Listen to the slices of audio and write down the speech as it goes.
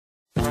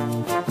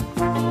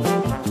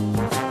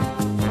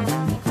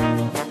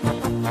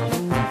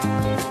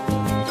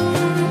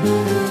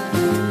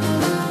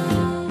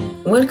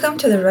Welcome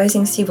to the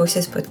Rising Sea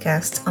Voices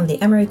podcast on the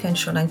American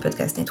Shoreline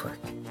Podcast Network.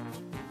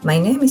 My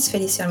name is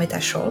Felicia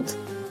Almeida-Schold,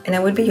 and I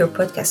will be your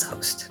podcast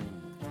host.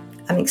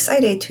 I'm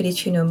excited to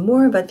let you know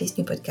more about this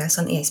new podcast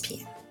on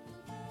ASPN.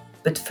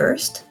 But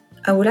first,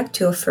 I would like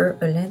to offer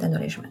a land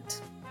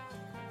acknowledgement.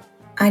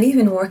 I live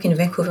and work in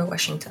Vancouver,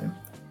 Washington.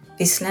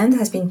 This land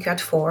has been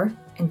cared for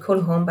and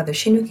called home by the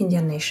Chinook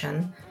Indian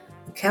Nation,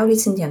 the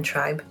Cowlitz Indian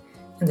Tribe,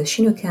 and the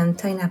Chinookan,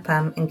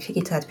 Tainapam, and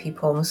Klickitat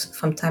peoples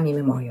from time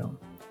immemorial.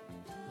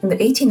 In the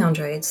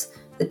 1800s,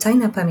 the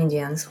Tainapam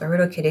Indians were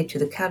relocated to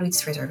the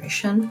Cowlitz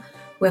Reservation,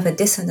 where their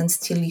descendants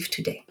still live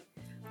today,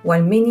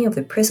 while many of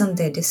the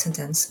present-day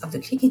descendants of the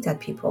Klickitat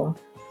people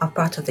are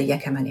part of the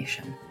Yakama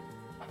Nation.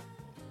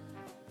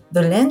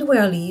 The land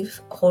where I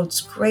live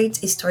holds great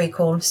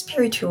historical,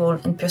 spiritual,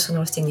 and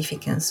personal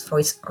significance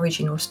for its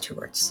original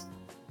stewards.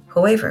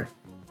 However,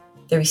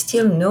 there is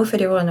still no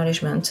federal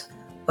acknowledgement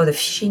of the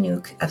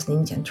Chinook as an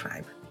Indian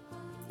tribe,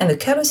 and the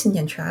Cowlitz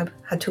Indian tribe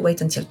had to wait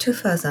until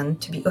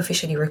 2000 to be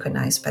officially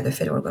recognized by the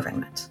federal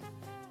government.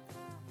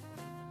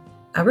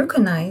 I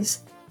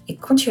recognize and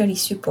continually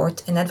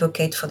support and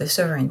advocate for the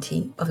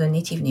sovereignty of the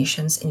native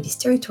nations in this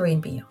territory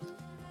and beyond.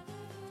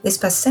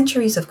 Despite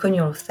centuries of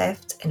colonial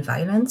theft and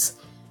violence,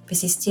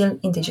 this is still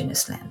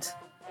indigenous land.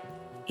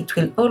 It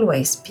will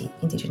always be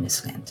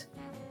indigenous land.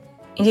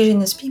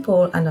 Indigenous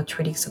people are not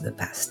relics of the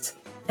past,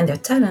 and their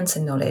talents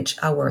and knowledge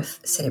are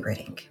worth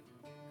celebrating.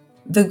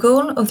 The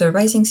goal of the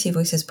Rising Sea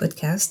Voices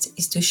podcast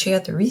is to share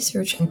the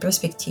research and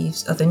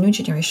perspectives of the new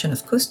generation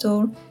of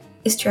coastal,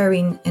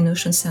 estuarine, and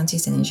ocean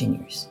scientists and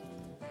engineers.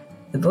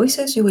 The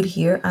voices you will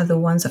hear are the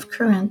ones of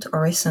current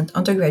or recent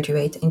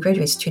undergraduate and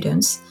graduate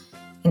students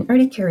and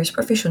early career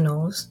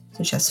professionals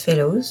such as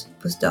fellows,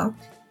 postdoc,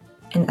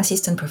 and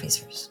assistant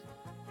professors.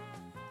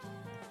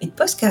 This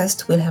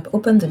podcast will help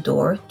open the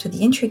door to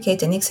the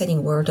intricate and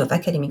exciting world of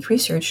academic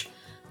research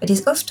that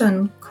is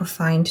often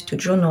confined to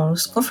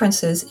journals,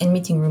 conferences, and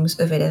meeting rooms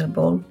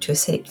available to a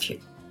select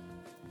few.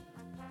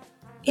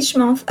 Each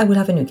month, I will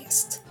have a new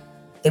guest.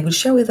 They will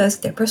share with us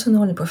their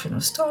personal and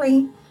professional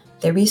story,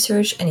 their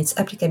research and its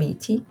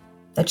applicability,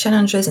 their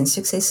challenges and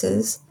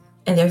successes,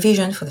 and their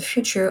vision for the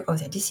future of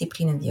their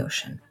discipline in the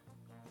ocean.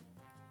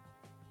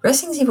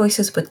 Rising Sea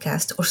Voices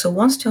podcast also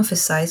wants to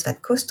emphasize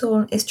that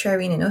coastal,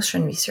 estuarine, and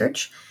ocean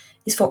research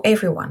is for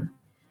everyone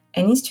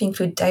and needs to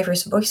include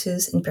diverse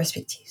voices and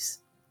perspectives.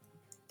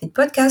 The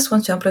podcast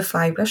wants to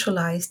amplify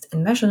racialized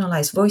and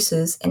marginalized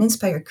voices and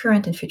inspire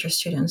current and future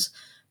students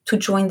to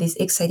join these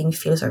exciting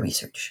fields of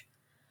research.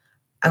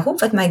 I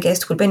hope that my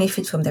guests will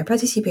benefit from their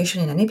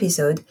participation in an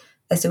episode,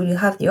 as they will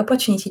have the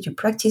opportunity to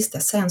practice their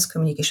science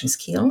communication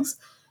skills,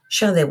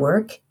 share their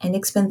work, and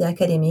expand their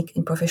academic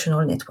and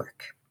professional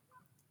network.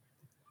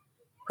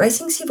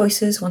 Rising Sea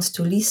Voices wants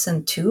to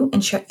listen to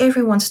and share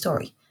everyone's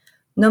story,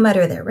 no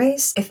matter their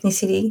race,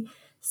 ethnicity,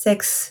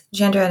 sex,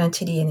 gender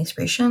identity and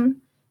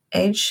expression,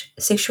 age,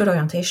 sexual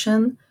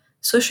orientation,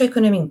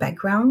 socioeconomic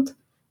background,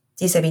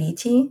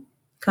 disability,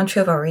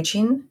 country of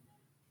origin,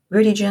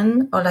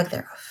 religion, or lack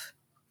thereof.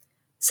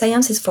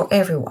 Science is for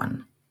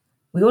everyone.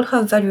 We all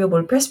have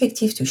valuable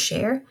perspectives to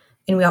share,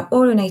 and we are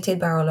all united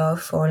by our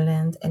love for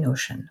land and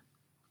ocean.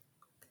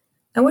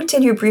 I will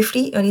tell you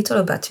briefly a little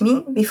about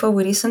me before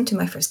we listen to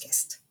my first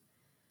guest.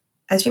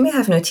 As you may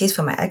have noticed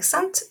from my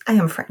accent, I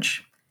am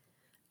French.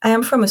 I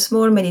am from a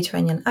small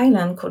Mediterranean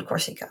island called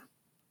Corsica.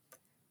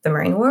 The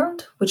marine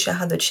world, which I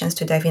had the chance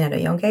to dive in at a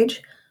young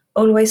age,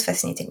 always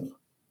fascinated me.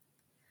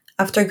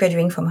 After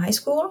graduating from high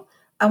school,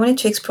 I wanted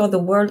to explore the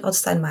world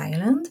outside my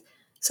island,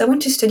 so I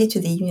went to study to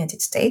the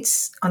United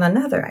States on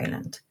another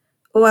island,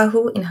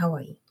 Oahu in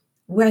Hawaii,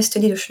 where I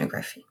studied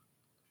oceanography.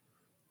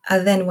 I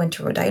then went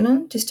to Rhode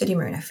Island to study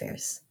marine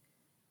affairs.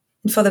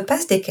 And for the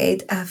past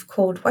decade, I have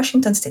called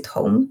Washington State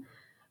home,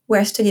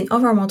 where I studied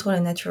environmental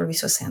and natural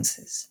resource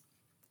sciences.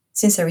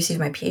 Since I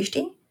received my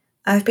PhD,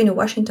 I have been a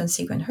Washington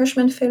Sea Grant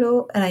Hirschman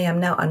Fellow, and I am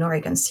now an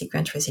Oregon Sea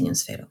Grant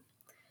Resilience Fellow.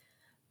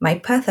 My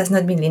path has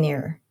not been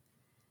linear.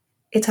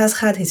 It has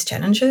had its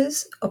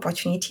challenges,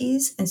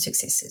 opportunities, and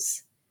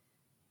successes.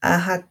 I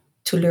had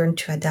to learn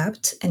to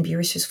adapt and be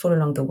resourceful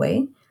along the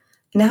way,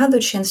 and I had the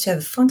chance to have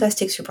a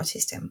fantastic support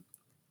system,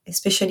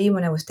 especially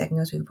when I was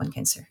diagnosed with bone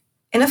cancer.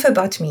 Enough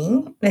about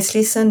me. Let's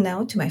listen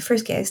now to my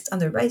first guest on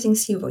the Rising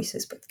Sea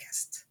Voices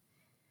podcast.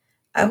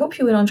 I hope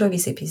you will enjoy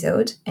this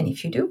episode, and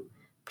if you do,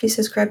 please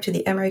subscribe to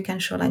the American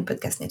Shoreline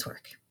Podcast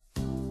Network.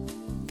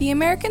 The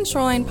American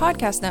Shoreline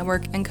Podcast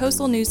Network and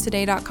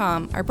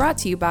CoastalNewsToday.com are brought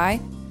to you by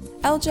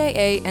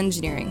LJA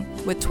Engineering.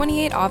 With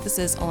 28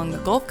 offices along the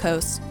Gulf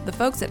Coast, the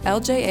folks at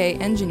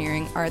LJA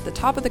Engineering are at the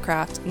top of the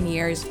craft in the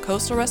areas of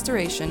coastal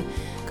restoration,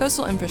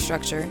 coastal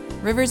infrastructure,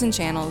 rivers and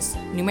channels,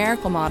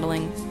 numerical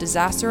modeling,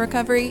 disaster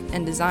recovery,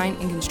 and design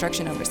and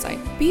construction oversight.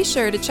 Be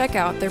sure to check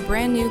out their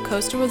brand new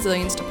Coastal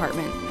Resilience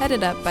Department,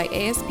 headed up by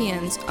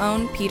ASPN's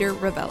own Peter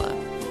Ravella.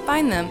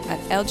 Find them at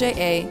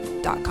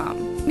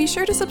LJA.com. Be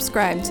sure to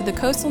subscribe to the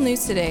Coastal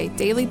News Today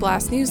Daily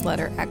Blast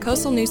newsletter at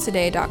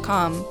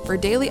CoastalNewsToday.com for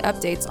daily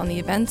updates on the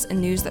events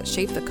and news that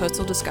shape the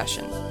coastal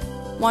discussion.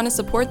 Want to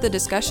support the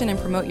discussion and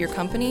promote your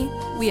company?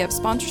 We have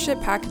sponsorship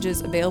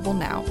packages available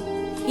now.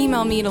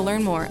 Email me to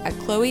learn more at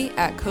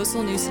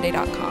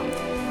chloe@coastalnewstoday.com.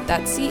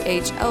 That's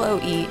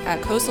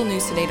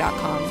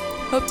CHLOE@coastalnewstoday.com.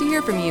 Hope to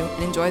hear from you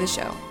and enjoy the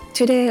show.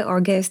 Today,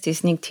 our guest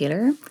is Nick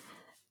Tiller.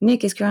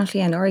 Nick is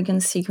currently an Oregon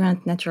Sea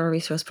Grant Natural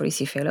Resource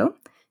Policy Fellow.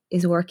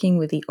 He's working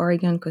with the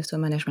Oregon Coastal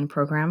Management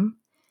Program.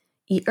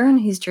 He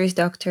earned his Juris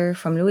Doctor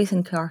from Lewis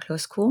and Clark Law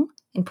School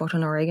in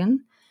Portland,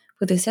 Oregon,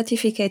 with a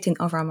certificate in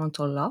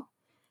environmental law.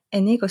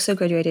 And Nick also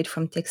graduated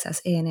from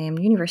Texas A&M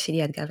University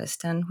at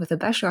Galveston with a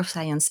Bachelor of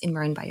Science in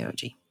Marine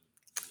Biology.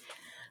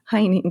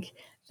 Hi, Nick.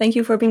 Thank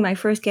you for being my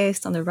first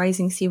guest on the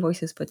Rising Sea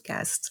Voices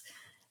podcast.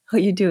 How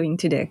are you doing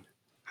today?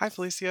 Hi,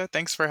 Felicia.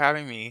 Thanks for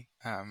having me.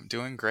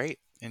 Doing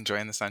great.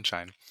 Enjoying the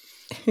sunshine.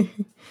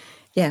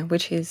 Yeah,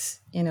 which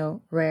is,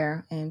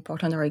 rare in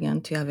Portland,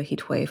 Oregon to have a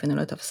heat wave and a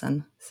lot of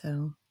sun.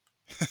 So,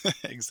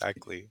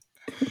 Exactly.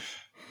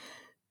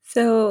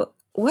 so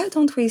why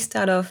don't we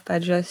start off by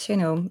just,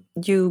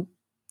 you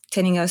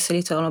telling us a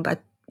little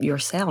about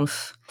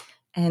yourself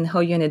and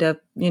how you ended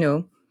up,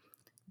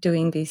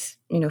 doing this,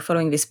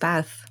 following this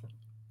path.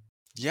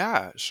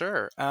 Yeah,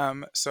 sure.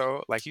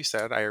 So like you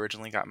said, I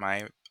originally got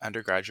my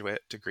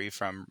undergraduate degree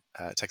from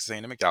Texas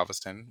A&M at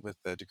Galveston with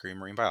the degree in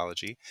marine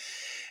biology.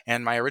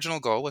 And my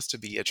original goal was to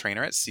be a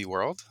trainer at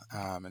SeaWorld.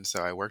 And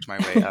so I worked my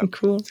way up,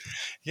 Cool.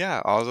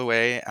 all the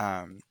way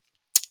to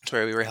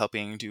where we were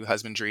helping do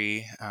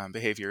husbandry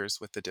behaviors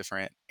with the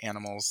different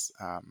animals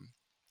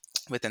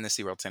within the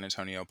SeaWorld San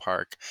Antonio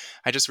Park.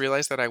 I just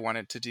realized that I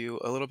wanted to do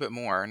a little bit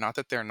more. Not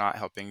that they're not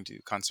helping do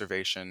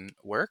conservation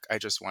work. I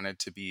just wanted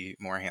to be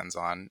more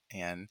hands-on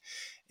and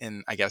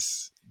in, I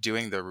guess,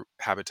 doing the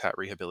habitat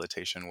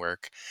rehabilitation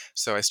work.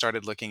 So I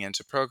started looking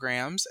into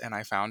programs and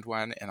I found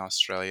one in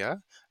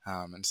Australia.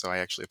 And so I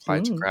actually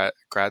applied to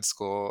grad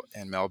school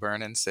in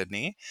Melbourne and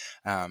Sydney.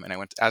 And I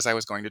went, as I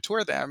was going to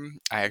tour them,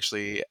 I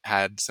actually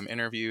had some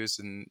interviews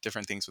and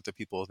different things with the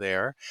people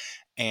there.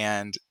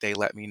 And they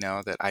let me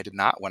know that I did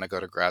not want to go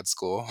to grad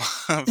school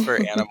for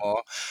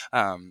animal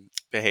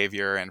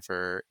behavior and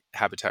for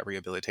habitat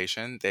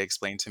rehabilitation. They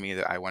explained to me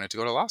that I wanted to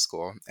go to law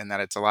school and that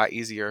it's a lot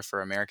easier for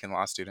American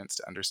law students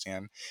to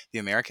understand the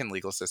American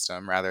legal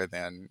system rather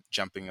than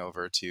jumping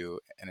over to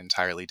an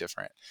entirely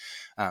different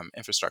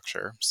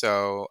infrastructure.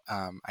 So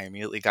I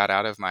immediately got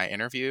out of my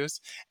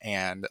interviews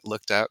and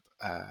looked up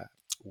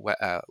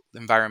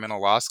environmental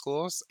law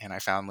schools, and I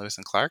found Lewis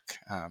and Clark,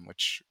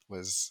 which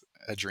was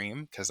a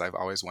dream because I've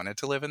always wanted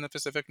to live in the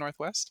Pacific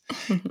Northwest.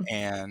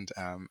 And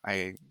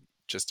I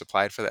just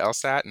applied for the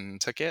LSAT and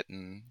took it,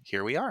 and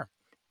here we are.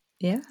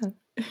 Yeah.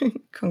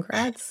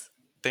 Congrats.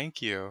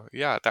 Thank you.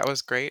 Yeah, that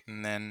was great.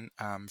 And then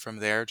from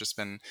there, just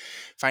been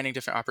finding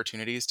different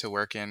opportunities to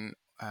work in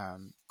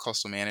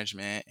coastal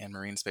management and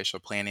marine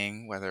spatial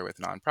planning, whether with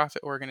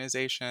nonprofit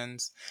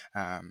organizations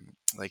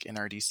like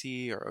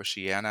NRDC or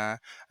Oceana.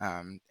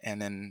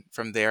 And then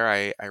from there,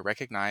 I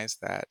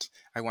recognized that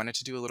I wanted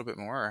to do a little bit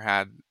more or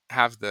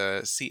have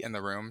the seat in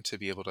the room to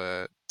be able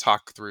to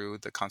talk through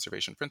the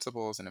conservation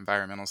principles and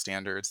environmental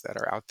standards that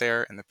are out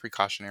there and the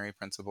precautionary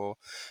principle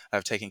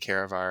of taking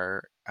care of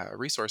our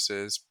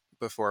resources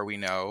before we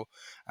know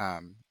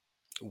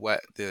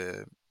what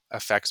the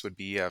effects would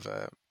be of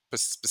a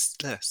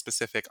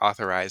specific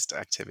authorized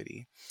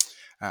activity.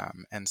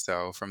 And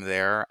so from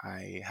there,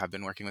 I have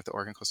been working with the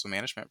Oregon Coastal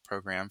Management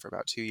Program for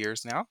about 2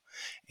 years now,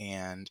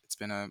 and it's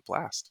been a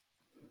blast.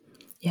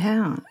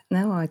 Yeah,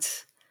 no,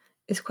 it's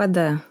quite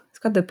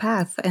the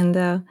path.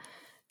 And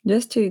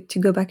just to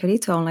go back a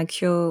little,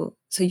 like you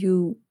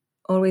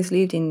always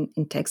lived in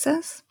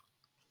Texas?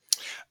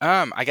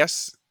 I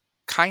guess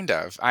kind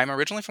of. I'm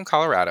originally from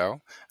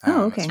Colorado.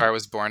 Oh, okay. So I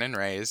was born and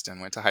raised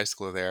and went to high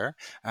school there.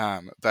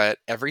 But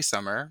every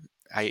summer,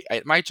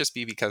 it might just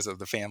be because of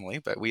the family,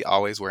 but we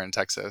always were in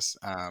Texas.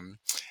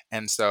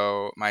 And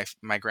so my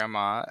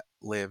grandma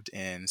lived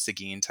in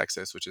Seguin,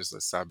 Texas, which is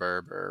a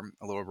suburb or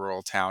a little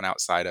rural town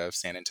outside of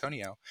San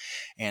Antonio.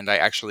 And I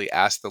actually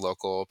asked the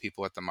local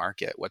people at the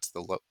market, what's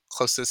the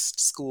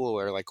closest school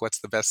or like what's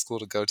the best school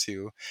to go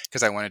to?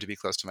 Because I wanted to be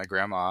close to my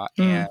grandma.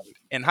 And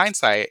in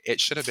hindsight, it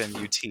should have been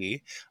UT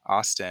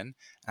Austin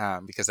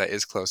because that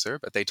is closer.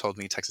 But they told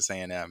me Texas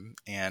A&M,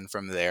 and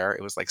from there,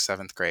 it was like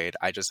 7th grade.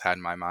 I just had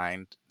my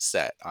mind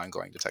set on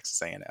going to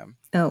Texas A&M.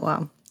 Oh,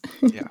 wow.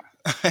 Yeah.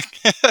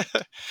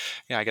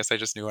 Yeah, I guess I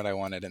just knew what I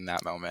wanted in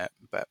that moment.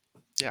 But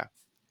yeah.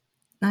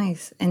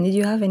 Nice. And did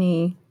you have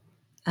any,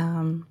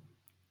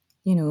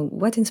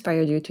 what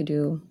inspired you to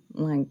do,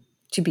 like,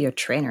 to be a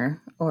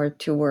trainer or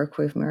to work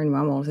with marine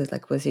mammals?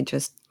 Was it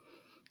just,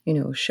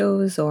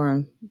 shows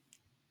or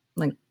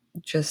like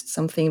just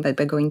something by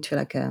going to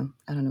like a,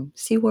 I don't know,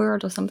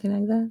 SeaWorld or something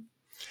like that?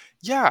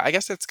 Yeah, I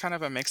guess it's kind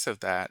of a mix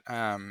of that,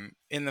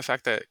 in the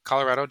fact that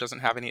Colorado doesn't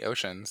have any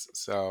oceans.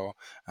 So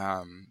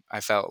I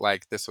felt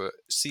like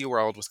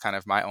SeaWorld was kind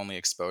of my only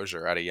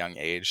exposure at a young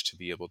age to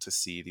be able to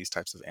see these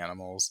types of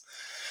animals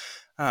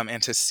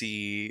and to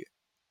see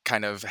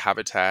kind of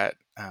habitat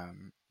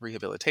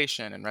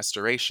rehabilitation and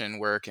restoration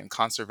work and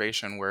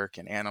conservation work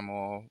and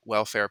animal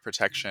welfare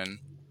protection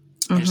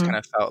I just Mm-hmm. kind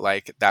of felt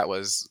like that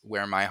was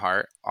where my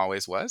heart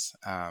always was.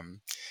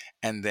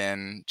 And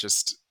then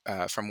just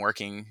from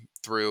working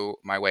through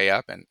my way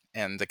up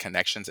and the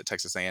connections at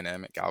Texas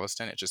A&M at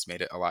Galveston, it just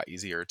made it a lot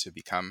easier to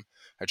become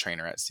a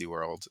trainer at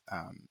SeaWorld.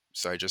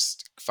 So I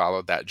just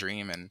followed that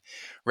dream and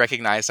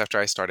recognized after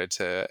I started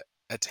to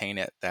attain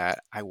it that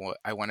I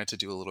wanted to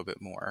do a little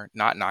bit more,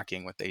 not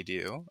knocking what they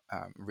do.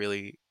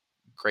 Really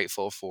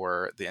grateful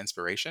for the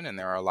inspiration. And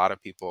there are a lot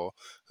of people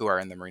who are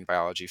in the marine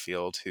biology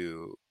field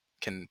who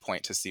can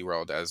point to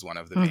SeaWorld as one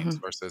of the main Mm-hmm.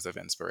 sources of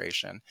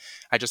inspiration.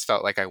 I just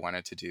felt like I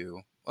wanted to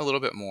do a little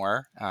bit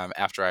more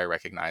after I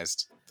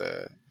recognized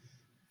the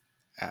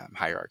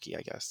hierarchy,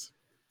 I guess.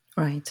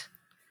 Right.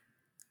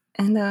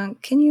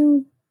 And can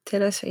you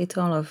tell us a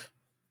little of,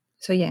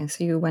 so yeah,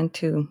 so you went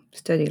to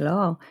study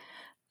law.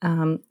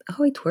 How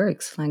it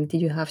works? Like,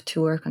 did you have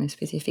to work on a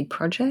specific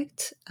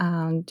project?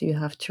 Do you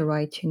have to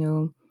write,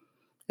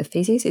 a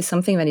thesis? It's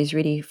something that is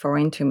really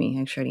foreign to me,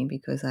 actually,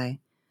 because I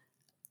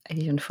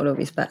didn't follow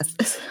this path.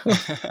 So.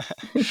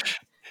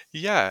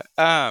 Yeah.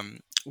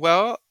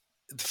 Well,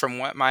 from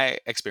what my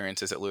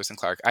experiences at Lewis and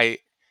Clark, I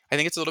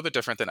think it's a little bit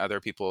different than other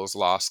people's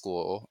law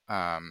school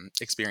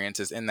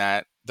experiences in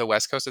that the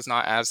West Coast is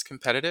not as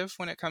competitive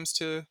when it comes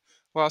to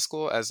law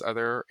school as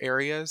other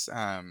areas.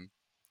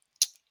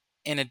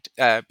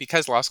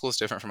 Because law school is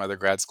different from other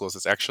grad schools,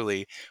 it's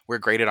actually we're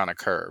graded on a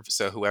curve.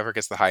 So whoever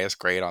gets the highest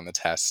grade on the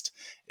test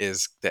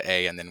is the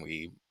A, and then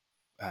we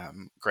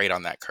grade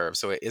on that curve.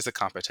 So it is a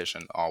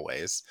competition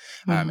always,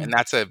 and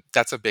Mhm.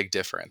 that's a big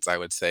difference, I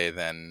would say,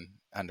 than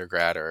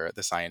undergrad or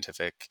the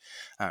scientific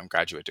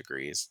graduate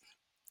degrees.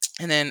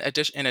 And then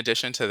in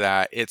addition to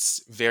that,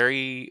 it's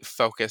very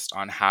focused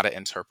on how to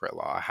interpret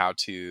law, how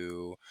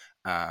to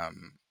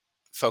um,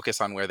 focus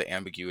on where the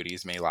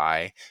ambiguities may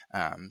lie,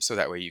 so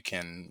that way you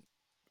can,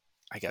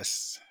 I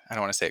guess I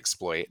don't want to say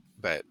exploit,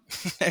 but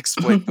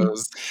exploit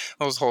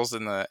those holes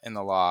in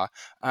the law.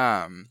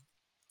 Um,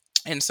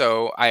 and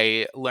so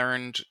I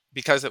learned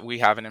because we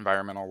have an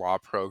environmental law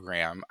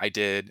program, I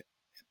did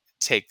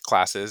take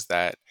classes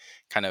that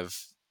kind of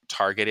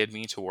targeted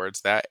me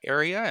towards that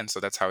area. And so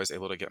that's how I was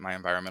able to get my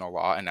environmental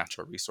law and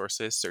natural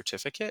resources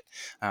certificate.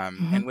 And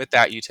Mhm. with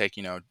that, you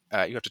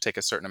have to take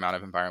a certain amount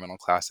of environmental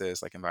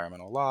classes like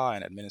environmental law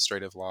and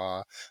administrative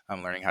law,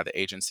 learning how the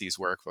agencies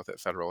work both at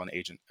federal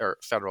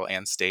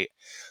and state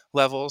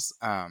levels.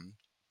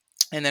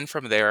 And then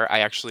from there,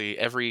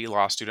 every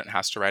law student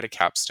has to write a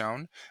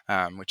capstone,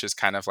 which is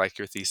kind of like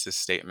your thesis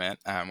statement,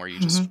 where you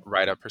just Mhm.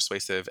 write a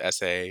persuasive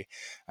essay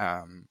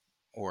um,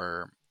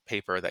 or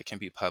paper that can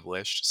be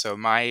published. So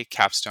my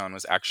capstone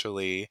was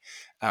actually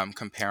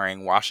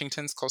comparing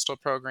Washington's coastal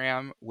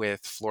program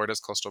with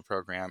Florida's coastal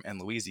program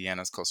and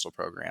Louisiana's coastal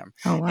program,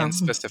 Oh, wow. and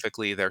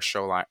specifically their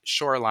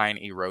shoreline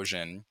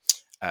erosion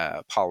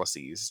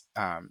policies,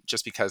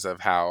 just because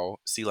of how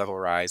sea level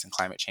rise and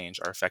climate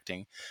change are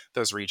affecting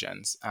those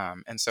regions.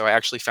 And so I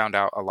actually found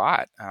out a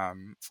lot.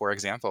 For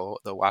example,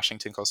 the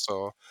Washington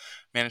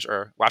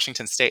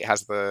State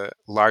has the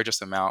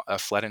largest amount of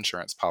flood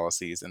insurance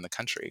policies in the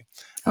country,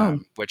 Oh.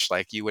 which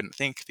like you wouldn't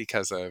think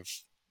because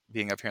of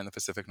being up here in the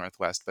Pacific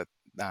Northwest, but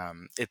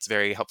it's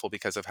very helpful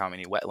because of how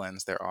many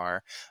wetlands there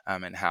are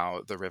and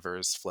how the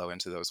rivers flow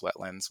into those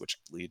wetlands, which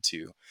lead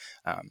to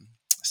um,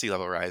 sea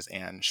level rise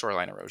and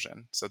shoreline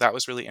erosion. So that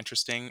was really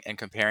interesting. And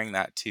comparing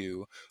that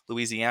to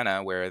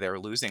Louisiana, where they're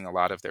losing a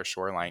lot of their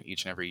shoreline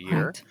each and every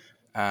year.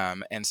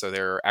 Right. And so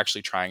they're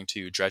actually trying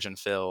to dredge and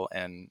fill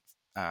and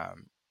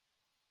um,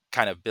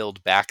 kind of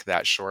build back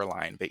that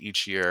shoreline, but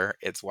each year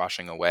it's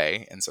washing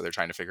away. And so they're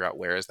trying to figure out,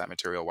 where is that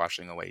material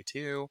washing away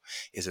to?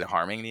 Is it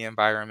harming the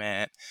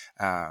environment?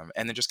 And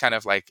then just kind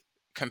of like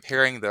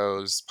comparing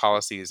those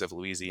policies of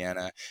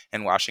Louisiana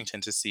and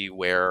Washington to see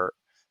where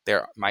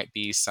there might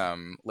be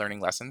some learning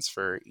lessons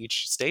for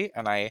each state.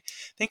 And I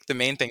think the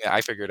main thing that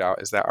I figured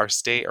out is that our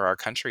state or our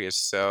country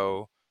is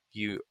or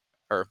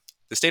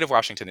the state of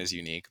Washington is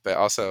unique, but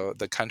also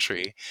the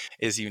country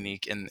is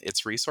unique in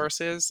its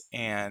resources.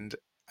 And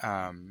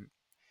um,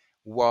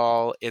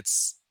 while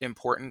it's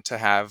important to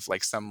have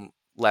like some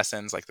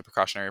lessons like the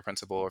precautionary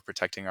principle of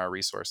protecting our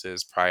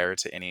resources prior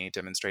to any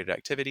demonstrated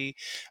activity,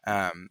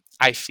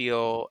 I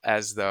feel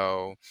as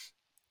though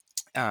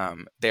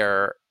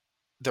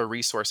the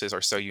resources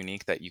are so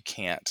unique that you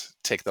can't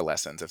take the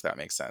lessons, if that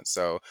makes sense.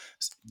 So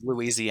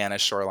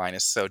Louisiana's shoreline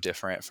is so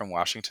different from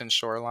Washington's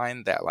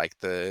shoreline that like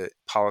the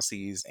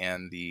policies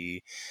and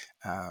the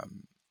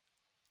um,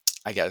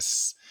 I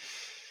guess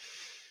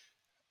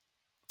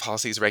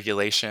policies,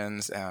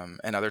 regulations,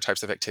 and other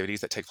types of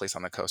activities that take place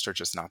on the coast are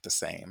just not the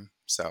same.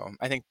 So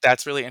I think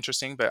that's really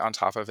interesting. But on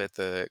top of it,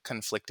 the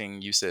conflicting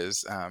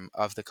uses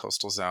of the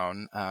coastal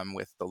zone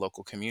with the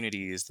local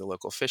communities, the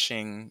local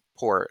fishing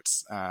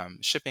ports,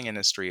 shipping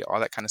industry, all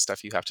that kind of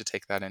stuff, you have to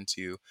take that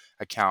into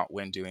account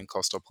when doing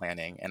coastal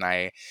planning. And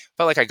I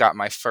felt like I got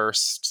my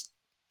first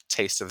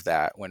taste of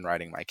that when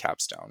writing my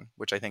capstone,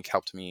 which I think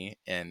helped me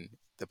in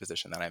the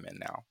position that I'm in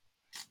now.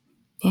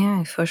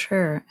 Yeah, for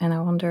sure. And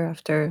I wonder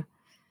after,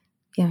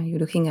 yeah, you're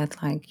looking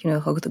at like,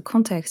 how the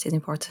context is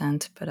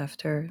important, but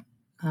after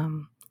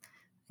um,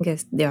 I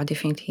guess there are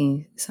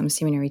definitely some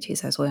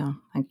similarities as well,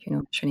 like,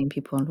 mentioning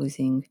people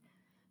losing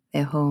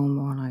their home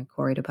or like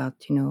worried about,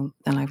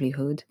 their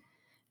livelihood.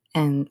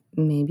 And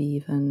maybe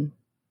even,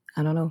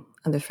 I don't know,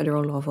 at the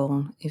federal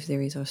level, if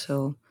there is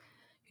also,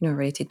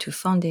 related to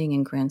funding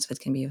and grants, that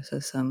can be also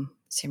some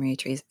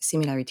similarities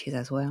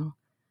as well.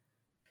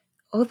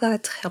 All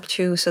that helped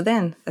you. So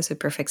then that's a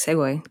perfect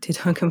segue to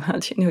talk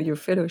about, your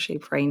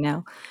fellowship right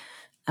now.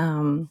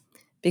 Um,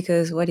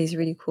 because what is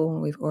really cool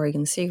with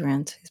Oregon Sea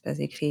Grant is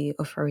basically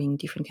offering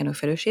different kind of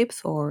fellowship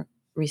for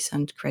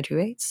recent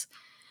graduates.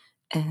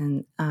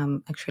 And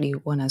actually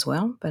one as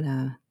well, but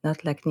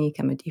not like Nick.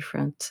 I'm a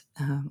different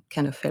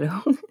kind of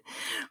fellow.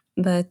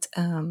 But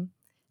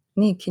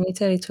Nick, can you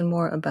tell a little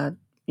more about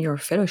your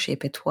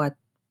fellowship at what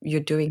you're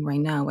doing right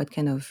now? What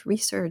kind of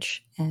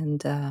research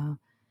and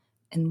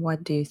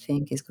what do you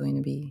think is going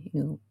to be,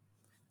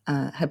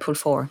 helpful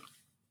for?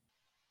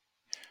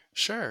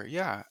 Sure,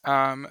 yeah.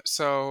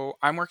 So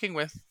I'm working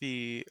with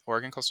the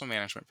Oregon Coastal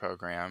Management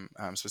Program,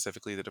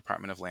 specifically the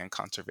Department of Land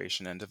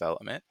Conservation and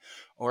Development.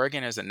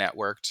 Oregon is a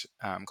networked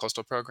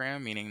coastal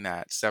program, meaning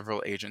that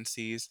several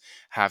agencies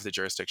have the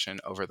jurisdiction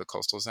over the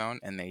coastal zone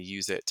and they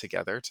use it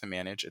together to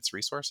manage its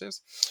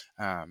resources.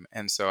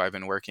 And so I've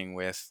been working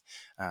with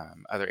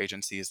other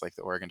agencies like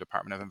the Oregon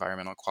Department of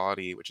Environmental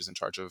Quality, which is in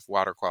charge of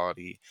water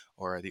quality,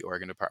 or the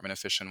Oregon Department of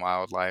Fish and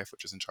Wildlife,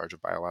 which is in charge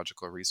of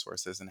biological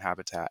resources and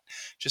habitat,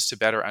 just to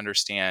better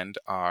understand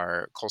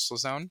our coastal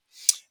zone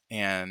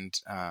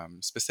and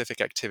specific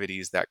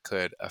activities that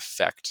could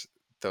affect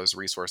those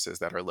resources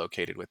that are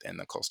located within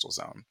the coastal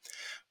zone.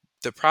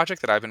 The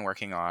project that I've been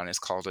working on is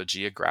called a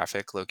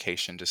geographic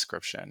location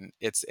description.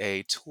 It's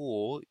a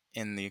tool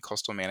in the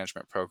coastal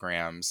management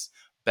program's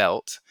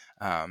belt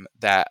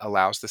that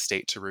allows the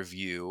state to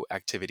review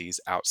activities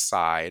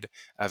outside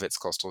of its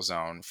coastal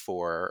zone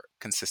for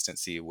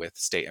consistency with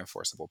state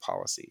enforceable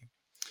policy.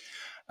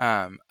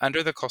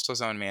 Under the Coastal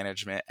Zone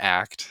Management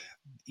Act,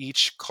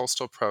 each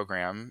coastal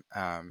program,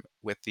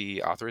 with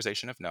the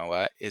authorization of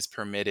NOAA, is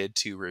permitted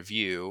to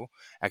review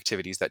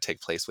activities that take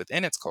place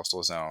within its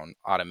coastal zone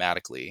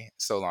automatically,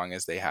 so long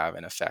as they have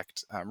an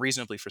effect,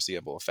 reasonably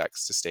foreseeable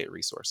effects to state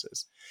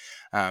resources.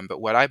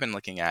 But what I've been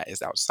looking at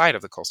is outside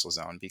of the coastal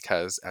zone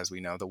because, as we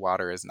know, the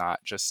water is not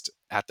just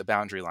at the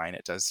boundary line,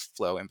 it does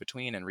flow in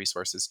between, and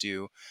resources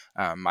do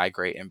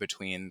migrate in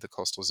between the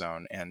coastal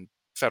zone and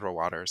federal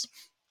waters.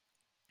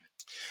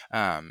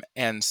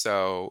 And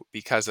so,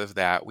 because of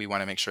that, we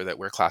want to make sure that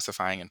we're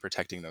classifying and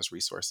protecting those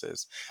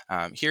resources.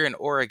 Here in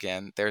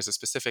Oregon, there's a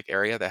specific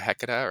area, the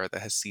Hecata or the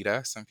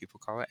Heceta, some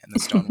people call it, and the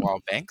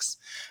Stonewall Banks.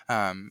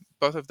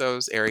 Both of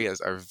those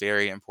areas are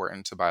very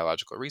important to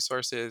biological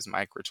resources,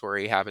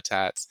 migratory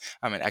habitats,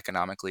 and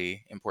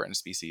economically important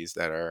species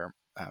that are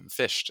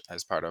fished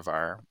as part of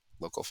our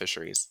local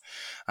fisheries.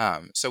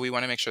 So we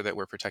want to make sure that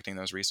we're protecting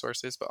those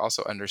resources, but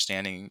also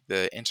understanding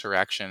the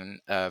interaction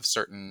of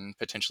certain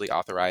potentially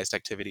authorized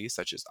activities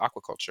such as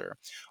aquaculture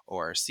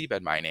or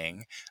seabed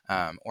mining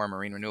or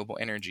marine renewable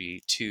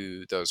energy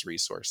to those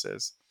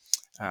resources.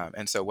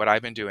 And so, what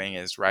I've been doing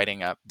is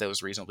writing up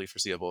those reasonably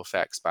foreseeable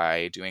effects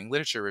by doing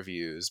literature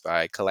reviews,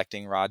 by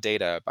collecting raw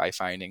data, by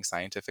finding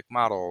scientific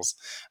models,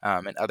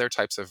 and other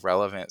types of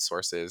relevant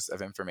sources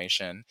of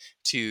information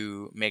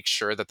to make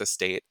sure that the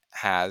state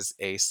has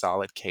a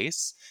solid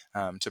case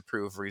to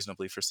prove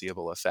reasonably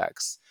foreseeable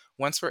effects.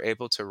 Once we're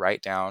able to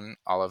write down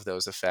all of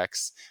those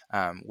effects,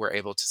 we're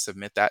able to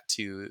submit that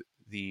to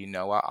the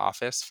NOAA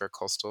Office for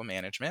Coastal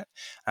Management,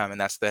 and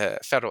that's the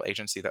federal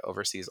agency that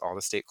oversees all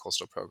the state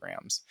coastal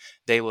programs.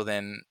 They will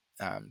then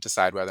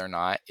decide whether or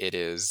not it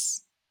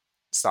is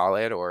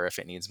solid, or if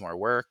it needs more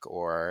work,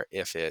 or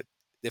if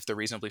the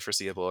reasonably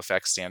foreseeable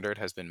effects standard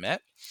has been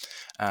met.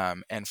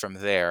 And from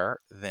there,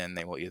 then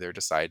they will either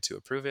decide to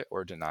approve it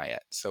or deny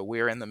it. So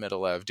we're in the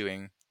middle of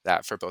doing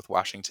that for both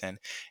Washington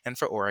and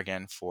for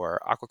Oregon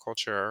for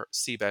aquaculture,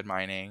 seabed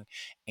mining,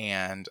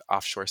 and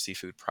offshore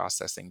seafood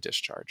processing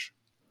discharge.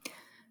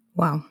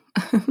 Wow,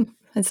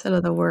 that's a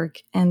lot of work.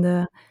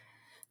 And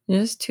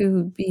just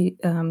to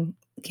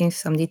give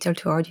some detail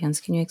to our audience,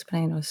 can you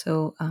explain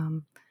also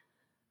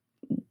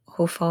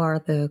how far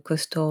the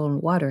coastal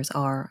waters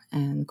are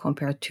and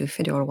compared to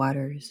federal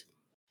waters?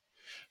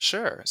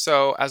 Sure.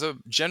 So, as a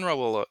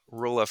general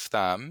rule of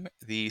thumb,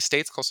 the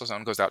state's coastal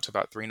zone goes out to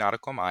about 3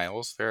 nautical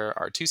miles. There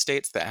are two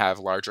states that have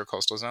larger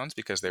coastal zones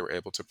because they were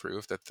able to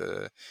prove that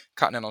the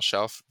continental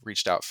shelf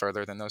reached out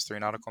further than those 3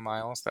 nautical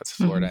miles. That's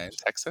Florida Mhm. and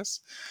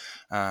Texas.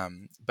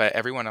 But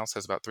everyone else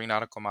has about 3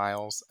 nautical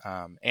miles,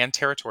 and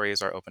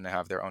territories are open to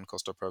have their own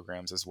coastal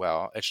programs as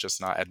well. It's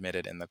just not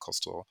admitted in the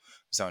Coastal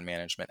Zone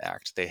Management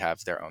Act. They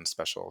have their own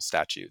special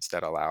statutes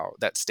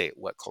that state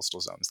what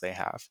coastal zones they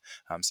have.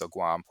 So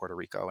Guam, Puerto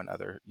Rico, and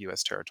other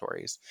U.S.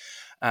 territories.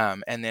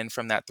 And then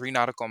from that 3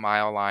 nautical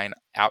mile line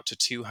out to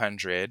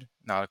 200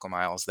 nautical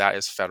miles, that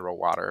is federal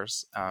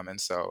waters. And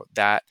so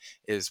that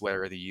is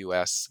where the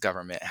U.S.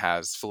 government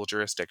has full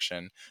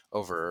jurisdiction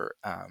over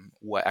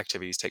what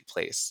activities take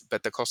place.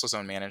 But the coastal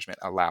zone management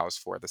allows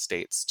for the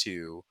states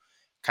to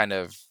kind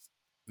of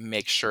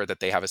make sure that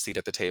they have a seat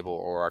at the table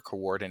or are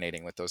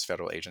coordinating with those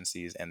federal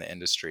agencies and the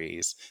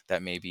industries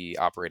that may be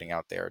operating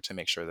out there to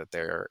make sure that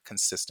they're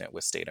consistent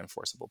with state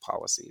enforceable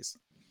policies.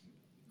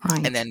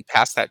 And Right. then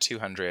past that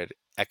 200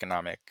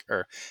 economic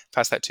or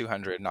past that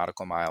 200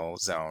 nautical mile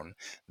zone,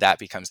 that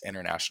becomes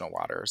international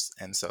waters.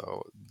 And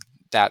so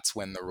that's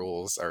when the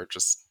rules are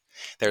just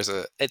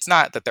it's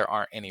not that there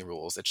aren't any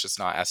rules, it's just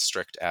not as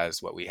strict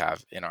as what we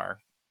have in our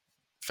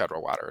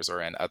federal waters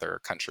or in other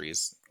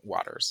countries'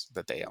 waters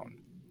that they own.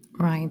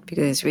 Right,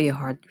 because it's really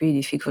hard, really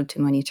difficult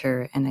to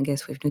monitor. And I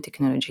guess with new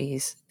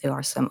technologies, there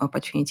are some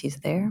opportunities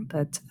there.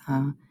 But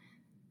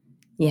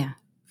yeah,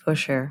 for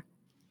sure.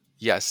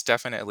 Yes,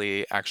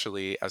 definitely.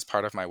 Actually, as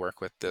part of my work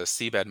with the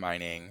seabed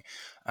mining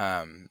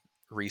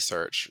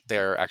research,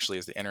 there actually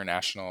is the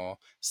International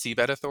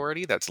Seabed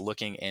Authority that's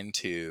looking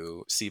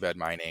into seabed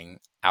mining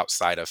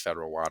outside of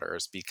federal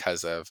waters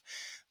because of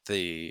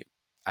the,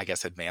 I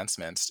guess,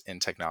 advancements in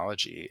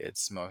technology.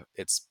 It's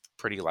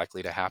pretty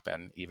likely to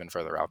happen even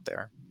further out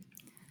there.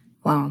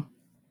 Wow.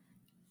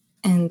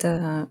 And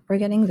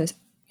regarding this,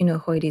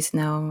 how it is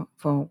now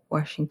for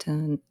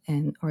Washington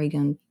and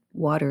Oregon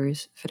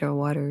waters, federal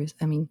waters.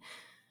 I mean,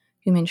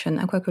 you mentioned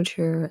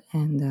aquaculture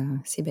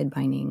and seabed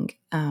mining.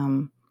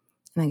 And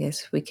I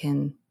guess we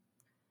can.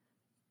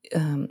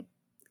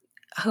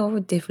 How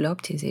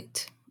developed is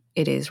it?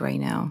 It is right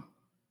now.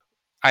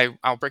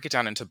 I'll break it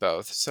down into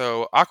both.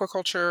 So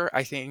aquaculture,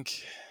 I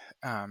think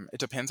it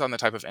depends on the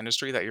type of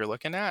industry that you're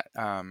looking at.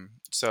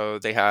 So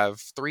they have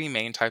three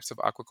main types of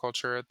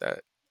aquaculture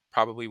that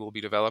probably will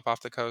be developed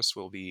off the coast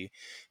will be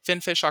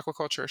finfish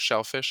aquaculture,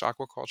 shellfish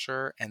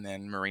aquaculture, and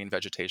then marine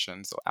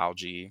vegetation, so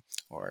algae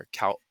or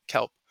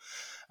kelp.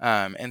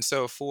 And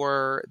so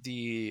for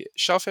the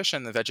shellfish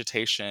and the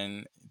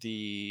vegetation,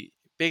 the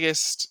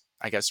biggest,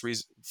 I guess,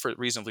 for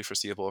reasonably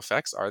foreseeable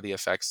effects are the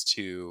effects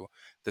to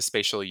the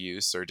spatial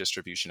use or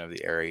distribution of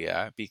the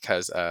area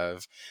because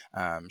of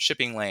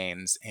shipping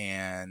lanes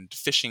and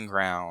fishing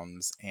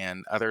grounds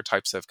and other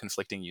types of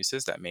conflicting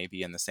uses that may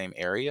be in the same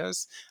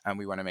areas.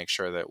 We want to make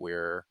sure that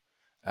we're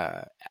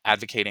uh,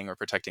 advocating or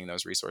protecting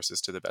those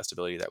resources to the best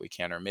ability that we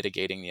can, or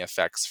mitigating the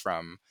effects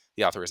from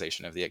the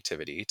authorization of the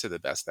activity to the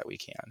best that we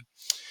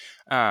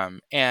can.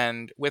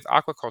 And with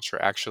aquaculture,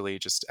 actually,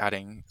 just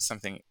adding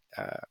something,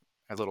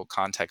 a little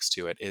context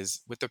to it,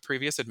 is with the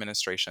previous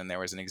administration, there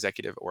was an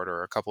executive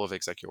order, a couple of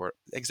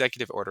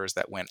executive orders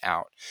that went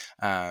out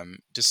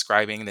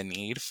describing the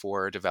need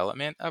for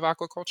development of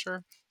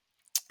aquaculture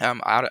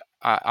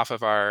off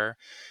of our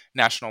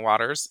national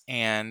waters.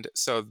 And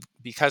so,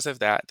 because of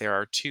that, there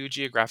are two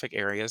geographic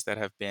areas that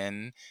have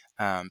been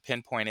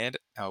pinpointed,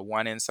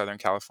 one in Southern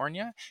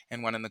California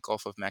and one in the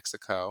Gulf of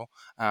Mexico.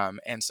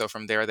 And so,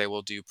 from there, they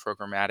will do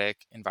programmatic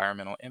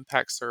environmental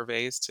impact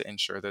surveys to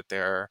ensure that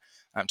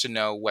to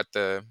know what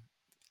the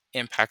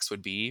impacts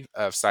would be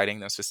of siting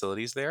those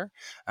facilities there.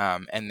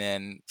 And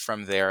then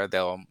from there,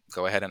 they'll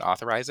go ahead and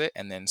authorize it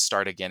and then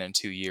start again in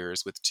 2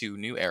 years with two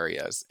new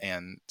areas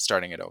and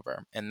starting it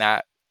over. And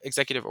that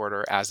executive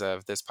order, as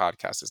of this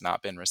podcast, has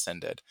not been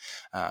rescinded.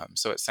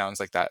 So it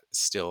sounds like that's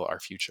still our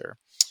future.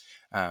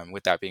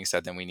 With that being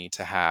said, then we need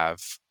to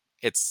have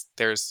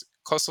there's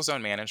coastal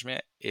zone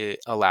management. It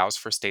allows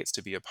for states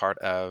to be a part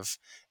of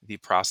the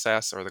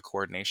process or the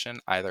coordination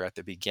either at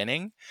the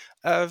beginning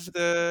of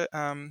the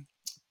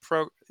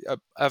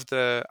of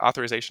the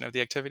authorization of the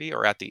activity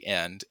or at the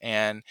end.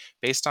 And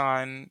based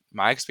on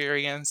my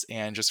experience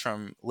and just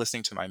from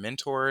listening to my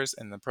mentors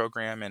in the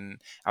program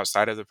and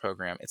outside of the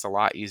program, it's a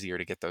lot easier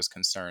to get those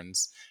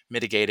concerns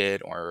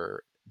mitigated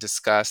or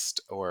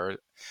discussed or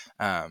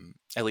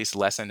at least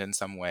lessened in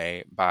some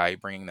way by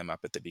bringing them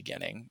up at the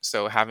beginning.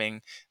 So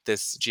having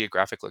this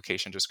geographic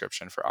location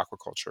description for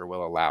aquaculture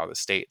will allow the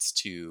states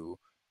to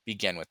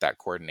begin with that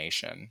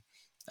coordination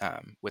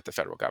with the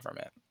federal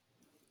government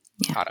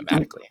Yeah.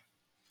 automatically.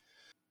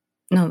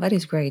 No, that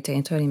is great.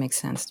 It totally makes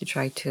sense to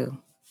try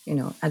to,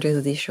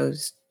 address the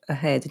issues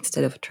ahead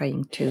instead of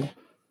trying to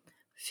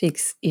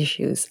fix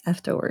issues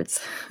afterwards.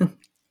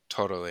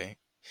 Totally.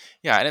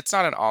 Yeah, and it's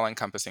not an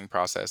all-encompassing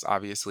process.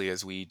 Obviously,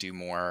 as we do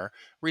more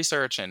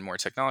research and more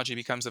technology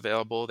becomes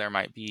available, there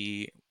might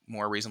be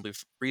more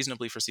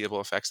reasonably foreseeable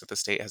effects that the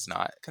state has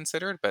not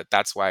considered. But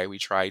that's why we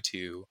try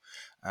to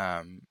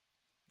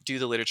do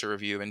the literature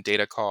review and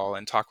data call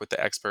and talk with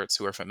the experts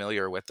who are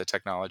familiar with the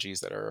technologies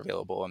that are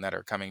available and that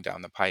are coming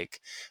down the pike.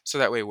 So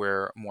that way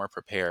we're more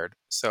prepared.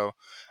 So,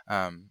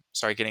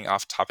 sorry, getting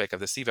off topic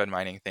of the seabed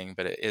mining thing,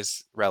 but it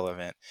is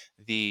relevant.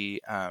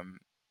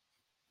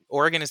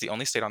 Oregon is the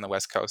only state on the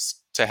West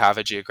Coast to have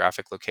a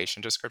geographic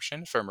location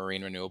description for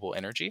marine renewable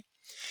energy.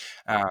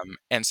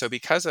 And so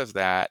because of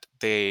that,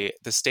 the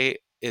state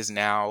is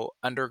now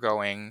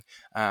undergoing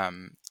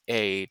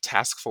a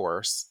task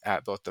force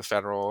at both the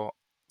federal,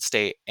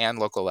 state, and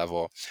local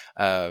level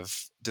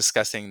of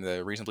discussing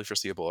the reasonably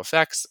foreseeable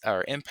effects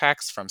or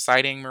impacts from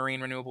siting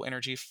marine renewable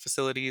energy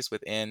facilities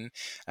within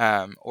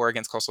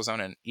Oregon's coastal zone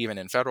and even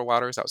in federal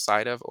waters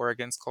outside of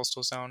Oregon's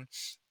coastal zone.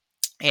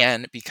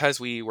 And because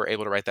we were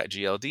able to write that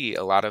GLD,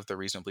 a lot of the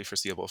reasonably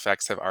foreseeable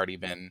effects have already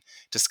been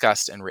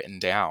discussed and written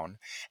down.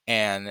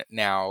 And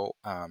now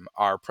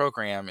our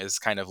program is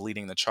kind of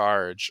leading the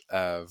charge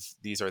of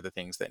these are the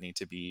things that need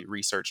to be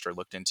researched or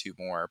looked into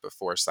more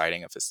before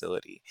siting a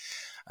facility.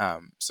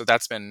 So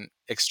that's been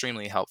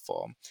extremely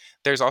helpful.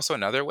 There's also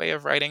another way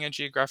of writing a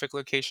geographic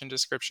location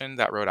description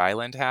that Rhode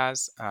Island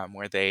has,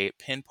 where they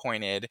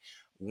pinpointed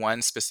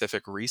one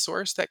specific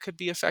resource that could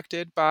be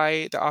affected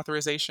by the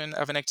authorization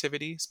of an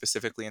activity,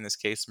 specifically in this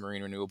case,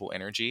 marine renewable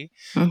energy.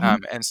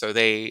 Mm-hmm. And so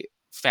they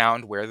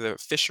found where the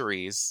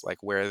fisheries, like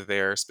where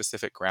their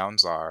specific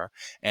grounds are.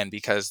 And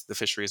because the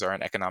fisheries are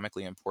an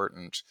economically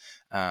important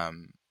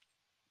um,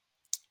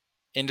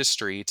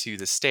 industry to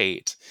the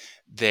state,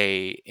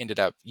 they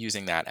ended up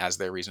using that as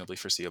their reasonably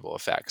foreseeable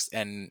effects.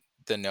 And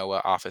the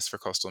NOAA Office for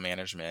Coastal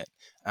Management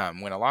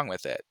went along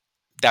with it.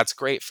 That's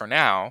great for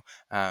now,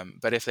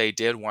 but if they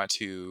did want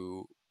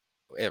to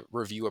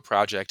review a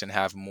project and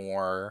have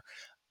more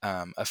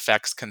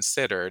effects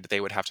considered,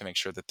 they would have to make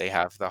sure that they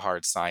have the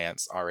hard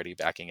science already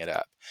backing it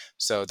up.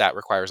 So that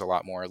requires a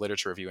lot more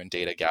literature review and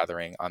data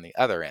gathering on the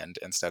other end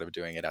instead of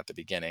doing it at the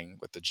beginning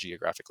with the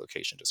geographic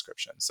location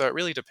description. So it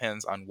really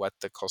depends on what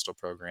the coastal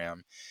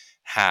program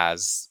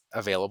has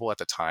available at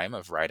the time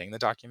of writing the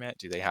document.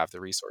 Do they have the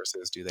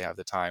resources? Do they have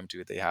the time?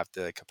 Do they have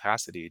the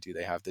capacity? Do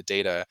they have the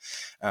data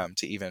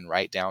to even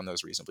write down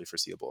those reasonably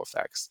foreseeable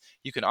effects?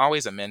 You can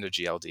always amend a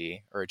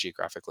GLD or a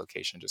geographic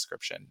location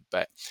description,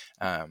 but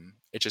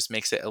it just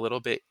makes it a little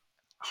bit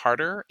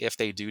harder if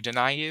they do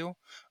deny you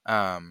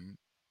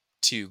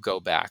to go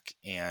back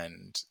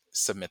and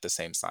submit the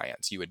same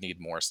science. You would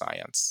need more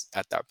science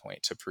at that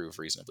point to prove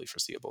reasonably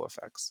foreseeable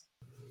effects.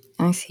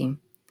 I see.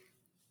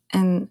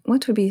 And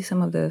what would be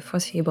some of the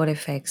foreseeable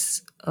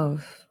effects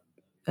of,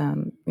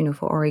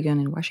 for Oregon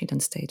and Washington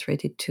State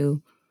related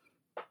to,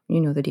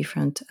 the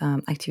different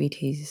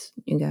activities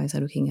you guys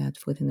are looking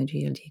at within the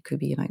GLD? It could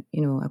be like,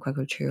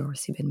 aquaculture or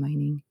seabed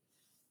mining.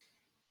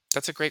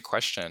 That's a great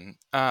question.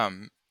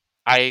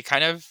 I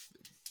kind of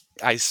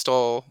I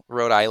stole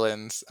Rhode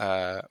Island's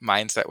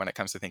mindset when it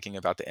comes to thinking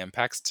about the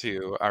impacts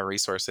to our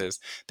resources.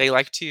 They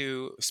like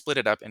to split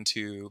it up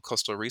into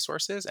coastal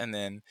resources and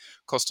then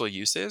coastal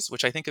uses,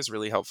 which I think is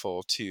really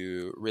helpful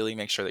to really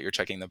make sure that you're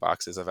checking the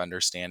boxes of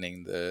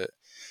understanding the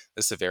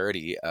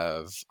severity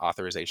of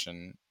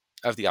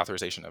the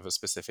authorization of a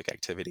specific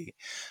activity.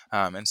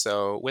 And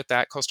so with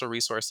that, coastal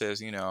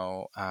resources, with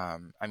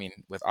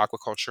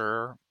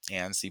aquaculture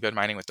and seabed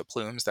mining with the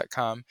plumes that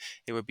come,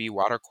 it would be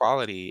water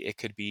quality. It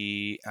could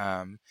be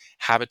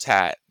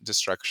habitat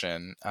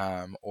destruction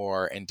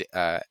or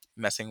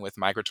messing with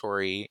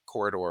migratory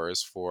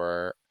corridors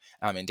for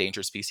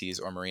endangered species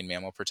or marine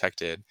mammal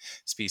protected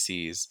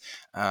species.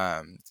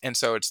 And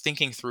so it's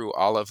thinking through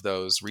all of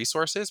those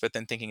resources, but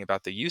then thinking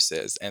about the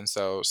uses. And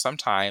so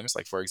sometimes,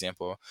 like for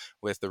example,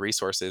 with the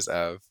resources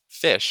of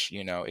fish,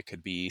 it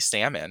could be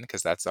salmon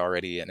because that's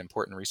already an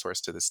important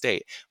resource to the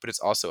state, but it's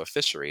also a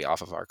fishery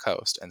off of our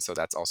coast. And so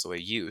that's also a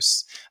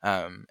use.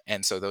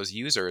 And so those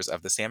users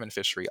of the salmon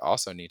fishery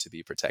also need to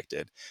be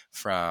protected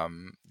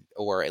from,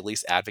 or at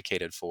least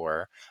advocated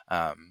for,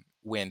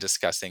 when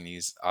discussing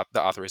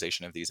the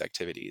authorization of these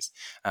activities.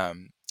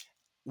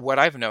 What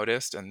I've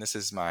noticed, and this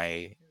is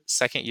my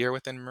second year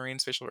within marine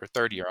spatial, or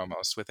third year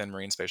almost within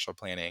marine spatial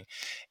planning,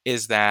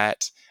 is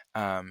that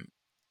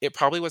it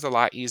probably was a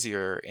lot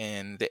easier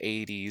in the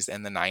 80s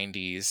and the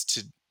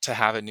 90s to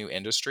have a new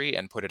industry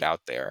and put it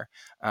out there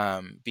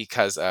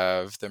because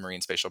of the marine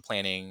spatial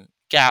planning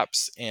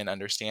gaps in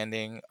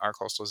understanding our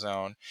coastal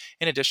zone,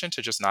 in addition to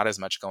just not as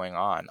much going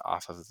on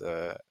off of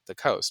the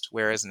coast.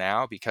 Whereas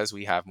now, because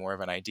we have more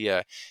of an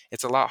idea,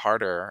 it's a lot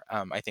harder,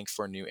 I think,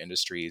 for new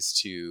industries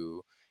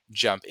to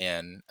jump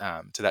in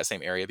to that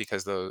same area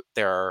because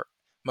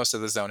most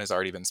of the zone has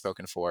already been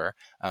spoken for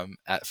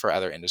for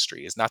other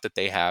industries. Not that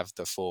they have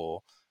the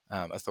full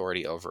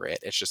authority over it.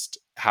 It's just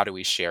how do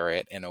we share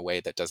it in a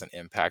way that doesn't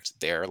impact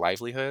their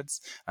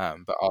livelihoods,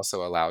 but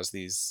also allows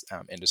these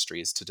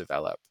industries to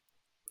develop.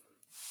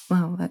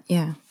 Well,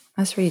 yeah,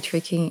 that's really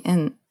tricky.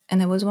 And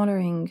I was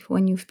wondering,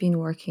 when you've been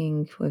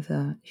working with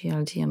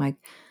GLD, I'm like,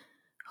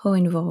 how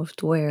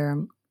involved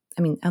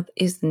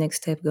is the next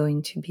step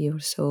going to be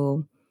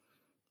also,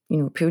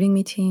 building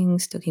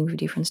meetings, talking with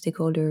different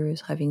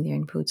stakeholders, having their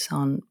inputs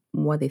on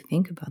what they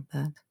think about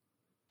that?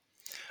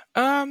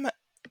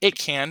 It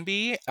can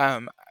be.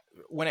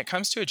 When it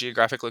comes to a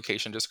geographic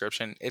location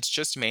description, it's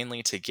just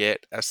mainly to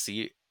get a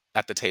seat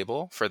at the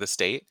table for the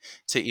state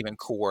to even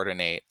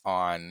coordinate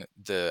on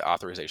the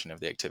authorization of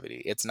the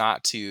activity. It's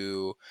not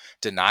to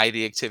deny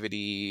the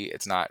activity.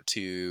 It's not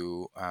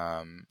to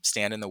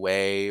stand in the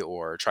way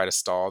or try to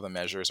stall the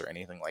measures or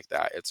anything like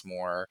that. It's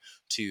more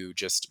to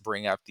just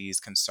bring up these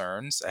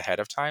concerns ahead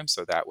of time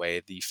so that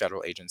way the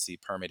federal agency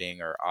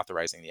permitting or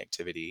authorizing the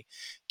activity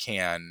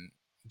can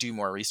do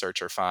more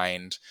research or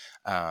find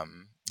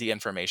the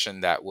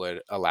information that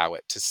would allow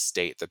it to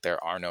state that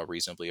there are no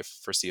reasonably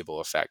foreseeable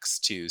effects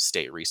to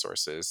state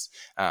resources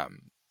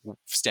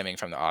stemming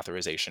from the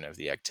authorization of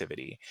the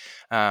activity.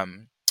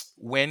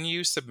 when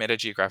you submit a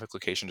geographic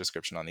location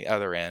description on the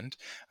other end,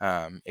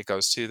 it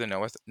goes to the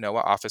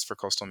NOAA Office for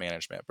Coastal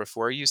Management.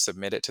 Before you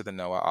submit it to the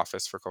NOAA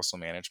Office for Coastal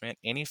Management,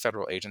 any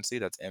federal agency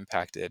that's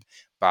impacted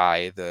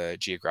by the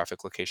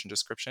geographic location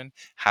description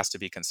has to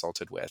be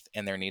consulted with.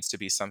 And there needs to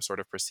be some sort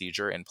of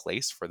procedure in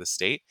place for the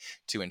state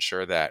to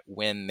ensure that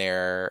when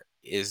there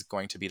is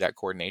going to be that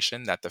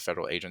coordination, that the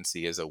federal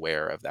agency is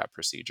aware of that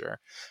procedure.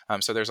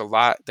 So there's a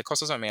lot. The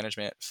Coastal Zone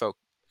Management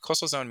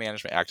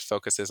Act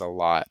focuses a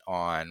lot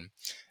on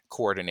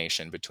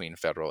coordination between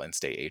federal and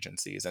state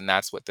agencies, and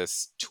that's what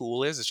this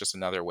tool is. It's just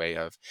another way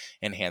of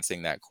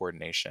enhancing that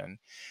coordination.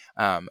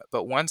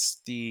 But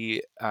once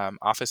the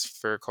Office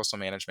for Coastal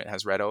Management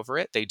has read over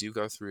it, they do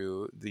go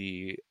through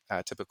the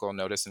typical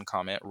notice and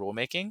comment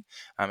rulemaking.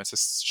 It's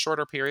a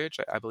shorter period.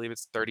 I believe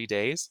it's 30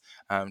 days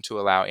to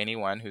allow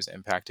anyone who's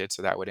impacted,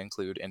 so that would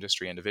include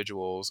industry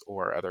individuals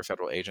or other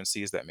federal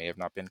agencies that may have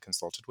not been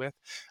consulted with,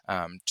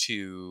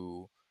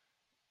 to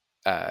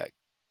uh,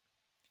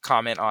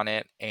 comment on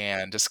it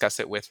and discuss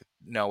it with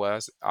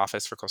NOAA's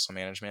Office for Coastal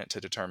Management to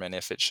determine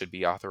if it should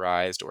be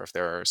authorized or if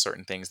there are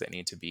certain things that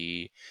need to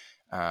be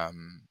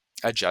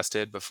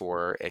adjusted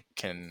before it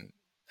can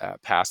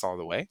pass all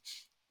the way.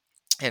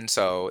 And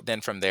so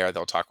then from there,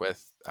 they'll talk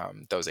with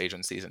those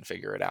agencies and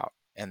figure it out.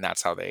 And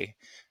that's how the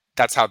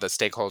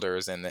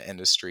stakeholders in the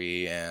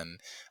industry and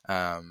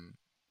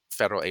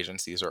federal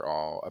agencies are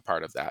all a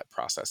part of that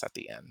process at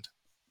the end.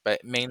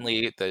 But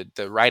mainly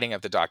the writing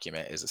of the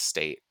document is a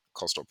state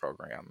coastal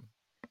program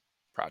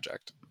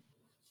project.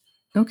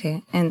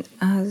 Okay, and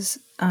has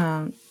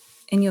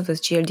any of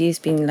those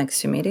GLDs been like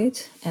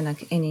submitted, and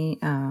like any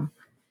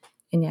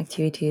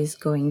activities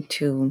going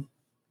to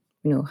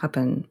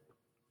happen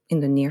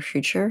in the near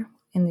future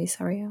in this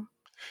area?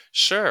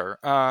 Sure.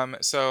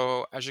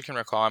 So as you can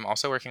recall, I'm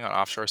also working on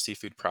offshore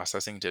seafood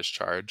processing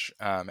discharge,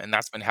 and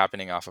that's been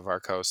happening off of our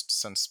coast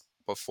since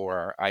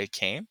before I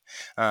came.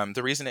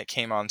 The reason it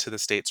came onto the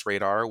state's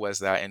radar was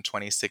that in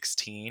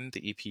 2016,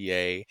 the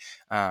EPA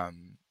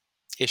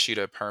issued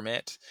a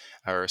permit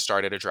or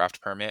started a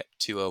draft permit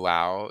to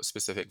allow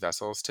specific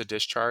vessels to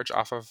discharge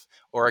off of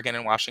Oregon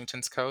and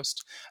Washington's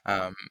coast.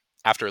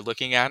 After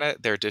looking at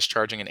it, they're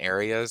discharging in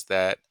areas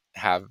that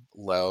have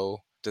low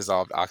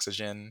dissolved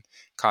oxygen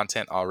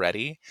content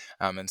already.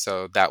 And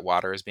so that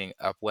water is being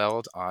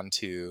upwelled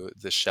onto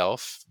the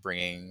shelf,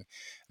 bringing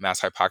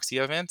mass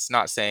hypoxia events.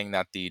 Not saying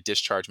that the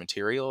discharge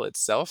material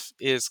itself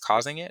is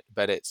causing it,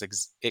 but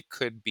it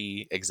could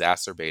be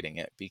exacerbating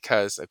it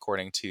because,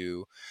 according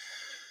to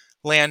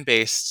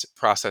land-based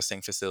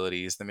processing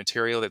facilities, the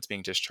material that's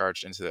being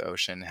discharged into the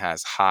ocean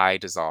has high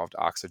dissolved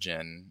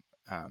oxygen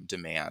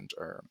demand,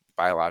 or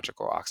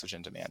biological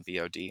oxygen demand,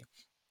 BOD.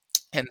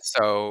 And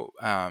so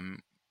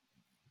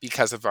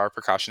because of our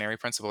precautionary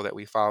principle that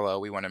we follow,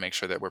 we want to make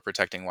sure that we're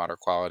protecting water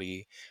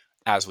quality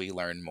as we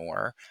learn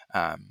more,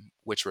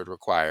 which would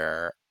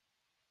require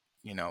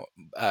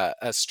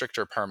a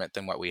stricter permit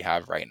than what we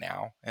have right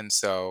now. And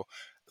so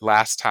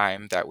last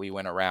time that we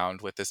went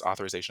around with this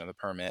authorization of the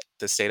permit,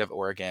 the state of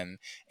Oregon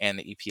and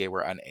the EPA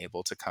were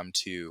unable to come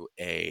to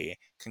a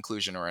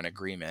conclusion or an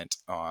agreement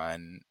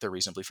on the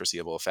reasonably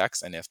foreseeable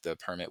effects and if the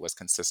permit was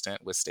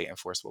consistent with state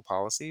enforceable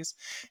policies.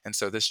 And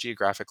so this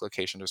geographic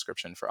location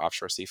description for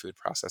offshore seafood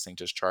processing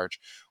discharge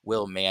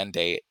will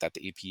mandate that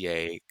the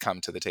EPA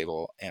come to the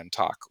table and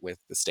talk with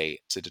the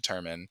state to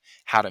determine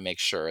how to make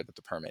sure that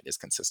the permit is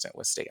consistent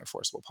with state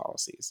enforceable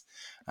policies.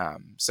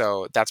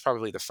 So that's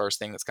probably the first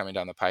thing that's coming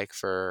down the pike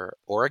for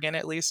Oregon,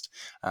 at least.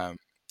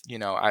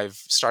 I've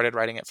started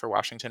writing it for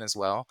Washington as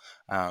well,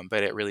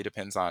 but it really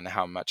depends on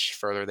how much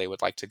further they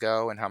would like to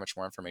go and how much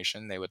more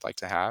information they would like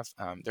to have.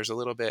 There's a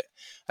little bit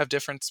of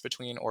difference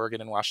between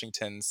Oregon and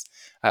Washington's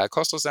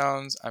coastal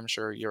zones, I'm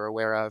sure you're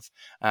aware of,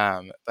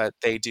 but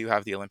they do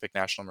have the Olympic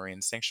National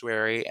Marine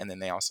Sanctuary, and then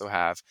they also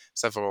have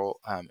several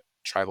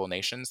tribal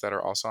nations that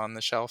are also on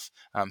the shelf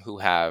who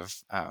have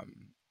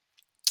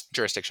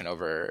jurisdiction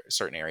over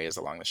certain areas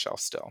along the shelf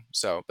still.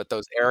 So, but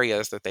those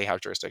areas that they have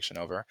jurisdiction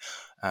over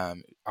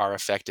are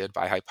affected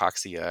by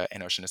hypoxia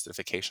and ocean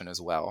acidification as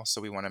well.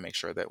 So we want to make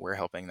sure that we're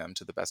helping them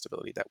to the best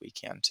ability that we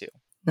can too.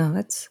 No,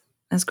 that's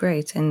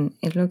great, and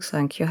it looks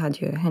like you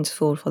had your hands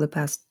full for the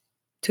past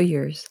 2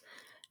 years,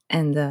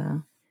 and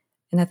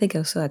I think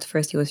also at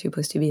first it was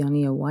supposed to be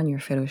only a 1-year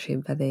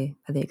fellowship, but they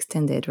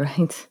extended,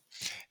 right?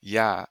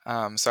 Yeah.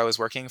 So I was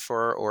working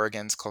for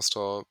Oregon's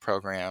coastal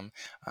program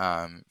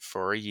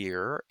for a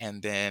year,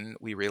 and then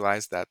we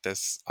realized that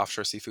this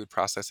offshore seafood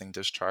processing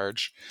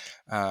discharge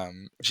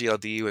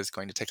GLD was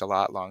going to take a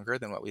lot longer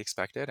than what we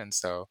expected, and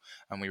so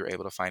we were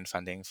able to find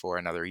funding for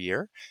another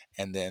year.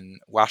 And then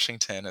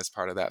Washington, as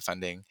part of that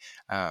funding,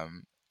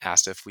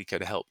 asked if we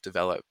could help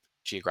develop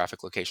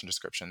geographic location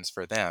descriptions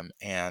for them.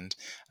 And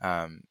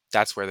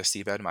that's where the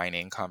seabed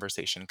mining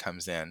conversation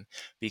comes in,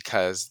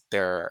 because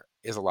there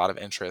is a lot of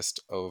interest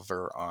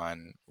over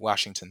on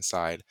Washington's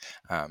side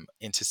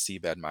into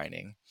seabed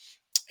mining.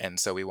 And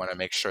so we want to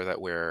make sure that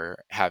we're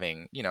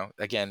having,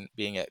 again,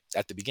 being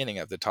at the beginning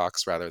of the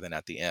talks rather than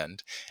at the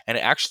end. And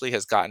it actually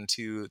has gotten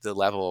to the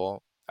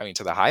level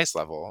to the highest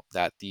level,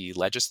 that the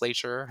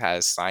legislature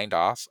has signed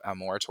off a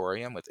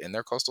moratorium within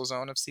their coastal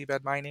zone of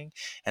seabed mining,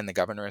 and the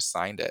governor has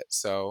signed it.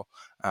 So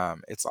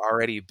it's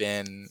already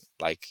been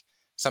like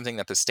something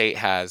that the state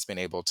has been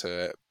able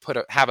to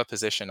have a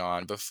position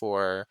on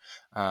before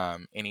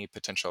any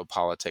potential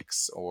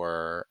politics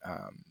or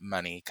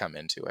money come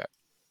into it.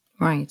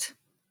 Right.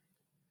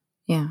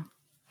 Yeah.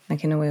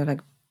 Like in a way of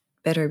like,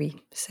 better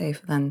be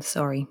safe than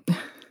sorry.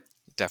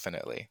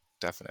 Definitely.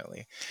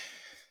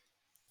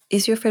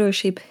 Is your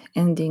fellowship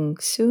ending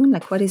soon?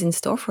 Like, what is in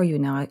store for you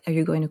now? Are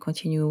you going to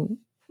continue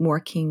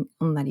working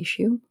on that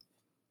issue?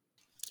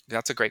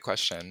 That's a great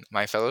question.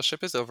 My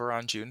fellowship is over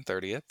on June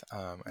 30th,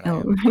 and I Oh,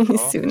 am really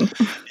still, soon.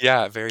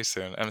 yeah, very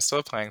soon. I'm still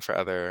applying for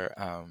other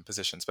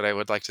positions, but I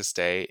would like to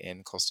stay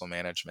in coastal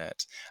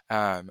management.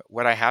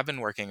 What I have been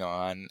working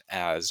on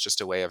as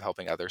just a way of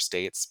helping other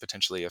states,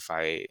 potentially if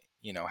I,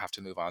 have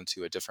to move on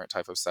to a different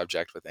type of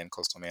subject within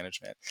coastal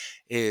management,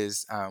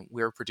 is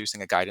we're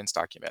producing a guidance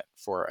document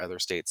for other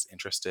states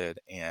interested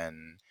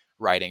in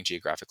writing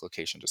geographic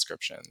location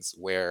descriptions.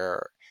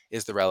 Where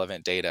is the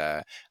relevant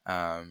data?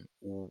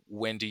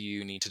 When do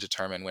you need to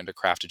determine when to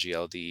craft a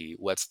GLD?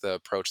 What's the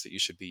approach that you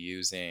should be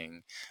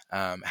using?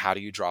 How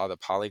do you draw the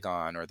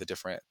polygon or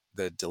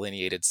the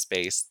delineated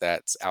space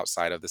that's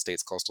outside of the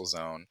state's coastal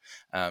zone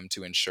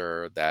to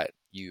ensure that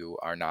you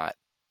are not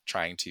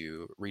trying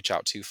to reach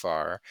out too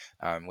far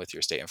with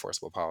your state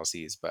enforceable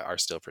policies, but are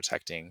still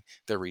protecting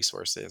the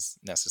resources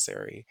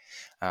necessary.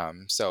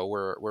 So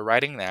we're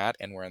writing that,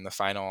 and we're in the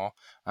final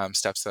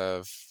steps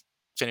of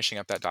finishing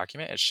up that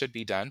document. It should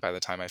be done by the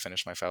time I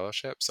finish my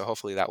fellowship. So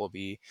hopefully that will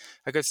be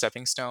a good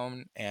stepping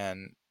stone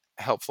and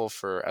helpful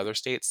for other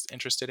states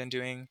interested in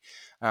doing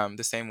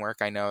the same work.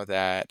 I know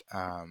that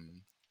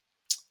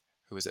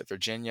who is it?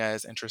 Virginia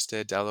is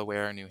interested,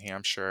 Delaware, New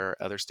Hampshire,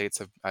 other states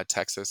of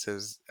Texas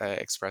has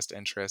expressed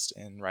interest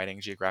in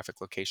writing geographic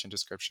location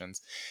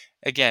descriptions.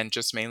 Again,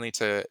 just mainly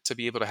to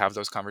be able to have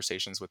those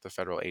conversations with the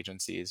federal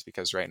agencies,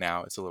 because right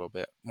now it's a little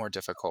bit more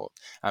difficult,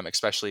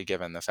 especially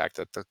given the fact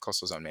that the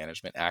Coastal Zone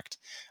Management Act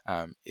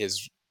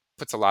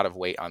puts a lot of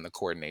weight on the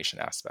coordination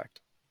aspect.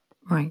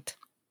 Right.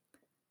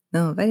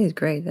 No, that is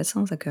great. That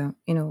sounds like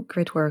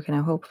great work, and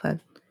I hope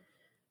that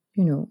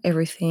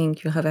everything,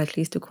 you'll have at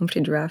least a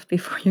complete draft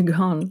before you're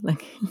gone,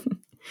 like,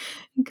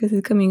 because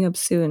it's coming up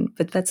soon.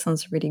 But that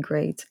sounds really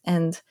great.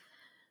 And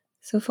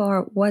so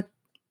far, what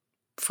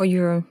for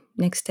your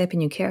next step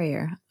in your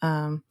career?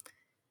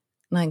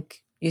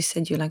 Like you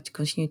said, you like to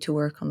continue to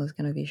work on those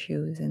kind of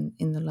issues in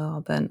the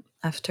law, but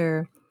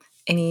after,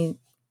 any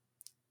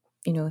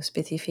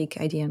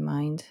specific idea in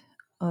mind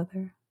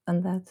other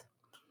than that?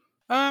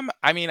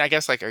 I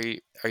guess like,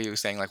 are you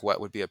saying like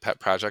what would be a pet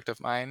project of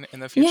mine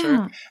in the future?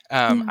 Yeah.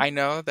 Yeah. I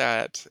know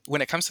that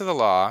when it comes to the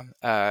law,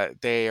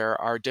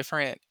 there are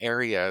different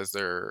areas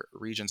or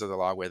regions of the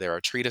law where there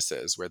are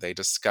treatises where they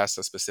discuss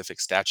a specific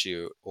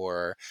statute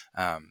or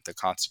the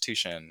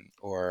Constitution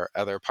or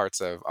other parts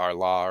of our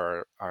law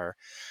or our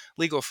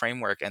legal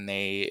framework, and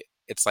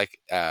it's like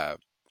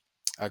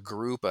a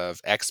group of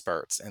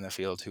experts in the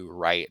field who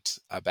write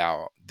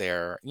about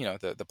their,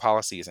 the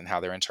policies and how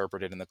they're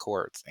interpreted in the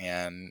courts,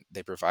 and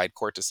they provide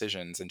court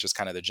decisions and just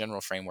kind of the general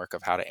framework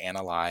of how to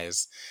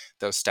analyze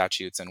those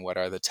statutes and what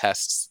are the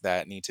tests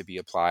that need to be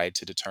applied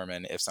to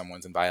determine if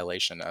someone's in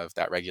violation of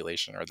that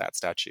regulation or that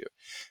statute.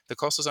 The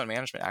Coastal Zone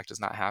Management Act does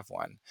not have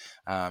one,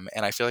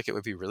 and I feel like it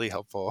would be really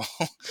helpful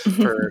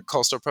for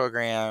coastal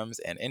programs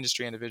and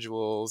industry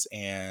individuals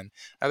and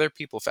other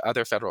people,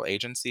 other federal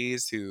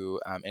agencies who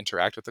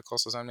interact with the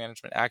Coastal Zone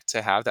Management Act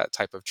to have that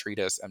type of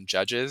treatise.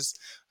 Judges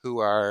who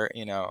are,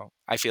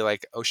 I feel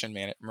like ocean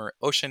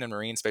and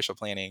marine spatial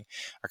planning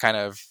are kind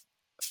of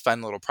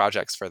fun little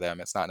projects for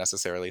them. It's not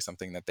necessarily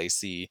something that they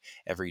see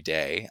every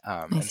day.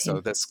 And see.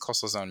 so this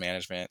Coastal Zone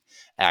Management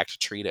Act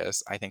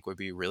treatise, I think, would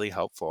be really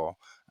helpful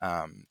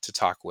to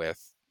talk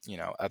with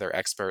other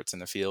experts in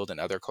the field and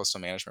other coastal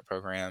management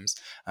programs,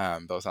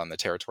 both on the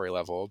territory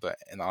level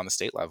and on the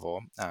state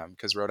level,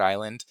 because Rhode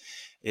Island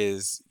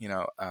is,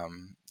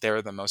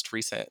 they're the most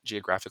recent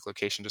geographic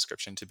location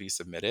description to be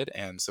submitted,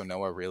 and so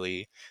NOAA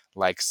really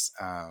likes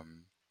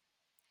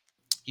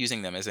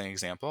using them as an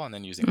example, and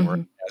then using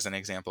Oregon as an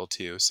example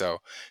too. So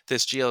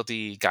this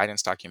GLD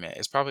guidance document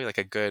is probably like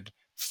a good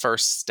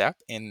first step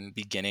in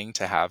beginning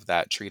to have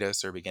that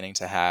treatise or beginning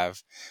to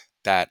have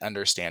that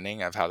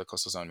understanding of how the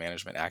Coastal Zone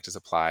Management Act is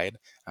applied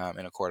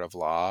in a court of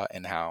law,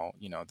 and how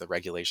the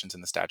regulations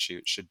in the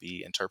statute should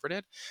be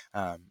interpreted.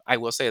 I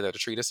will say that a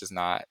treatise is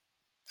not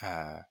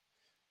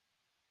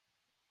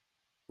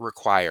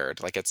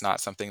required. Like, it's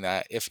not something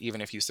that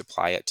even if you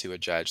supply it to a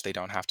judge, they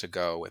don't have to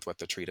go with what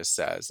the treatise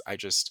says. I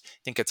just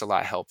think it's a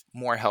lot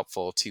more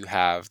helpful to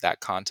have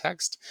that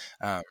context.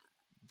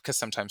 Because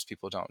sometimes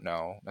people don't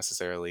know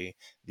necessarily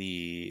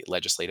the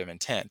legislative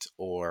intent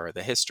or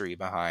the history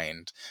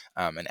behind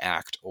an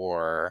act,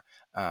 or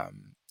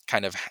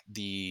kind of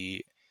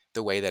the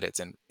the way that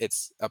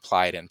it's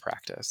applied in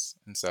practice.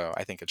 And so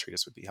I think a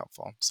treatise would be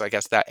helpful. So I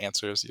guess that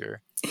answers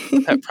your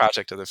pet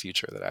project of the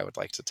future that I would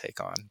like to take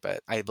on,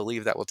 but I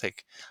believe that will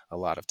take a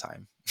lot of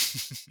time.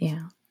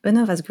 Yeah. But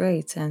no, that's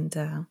great. And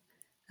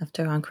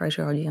after I encourage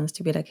your audience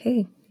to be like,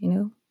 hey,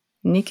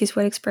 Nick is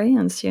well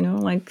experienced,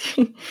 like,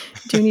 do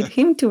you need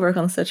him to work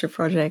on such a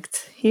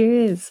project? Here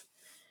he is.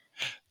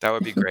 That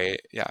would be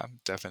great. Yeah,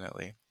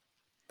 definitely.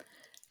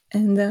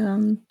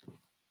 And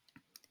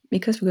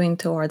because we're going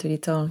toward a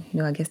little,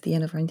 I guess the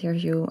end of our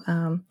interview,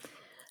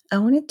 I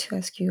wanted to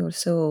ask you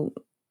also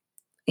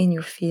in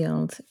your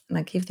field,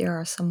 like if there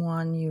are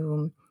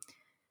someone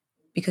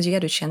because you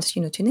get a chance,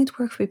 to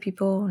network with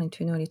people and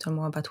to know a little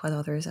more about what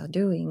others are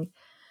doing.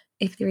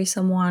 If there is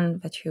someone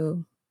that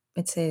you,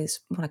 let's say, is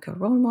more like a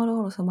role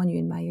model or someone you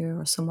admire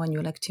or someone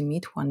you like to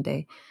meet one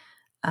day,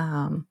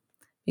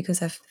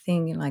 because I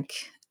think like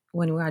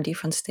when we're at a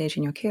different stage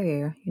in your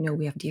career,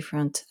 we have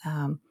different,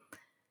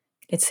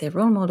 let's say,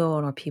 role model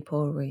or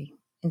people who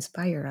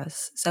inspire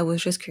us. So I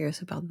was just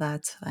curious about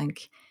that.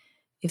 Like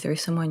if there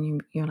is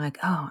someone you're like,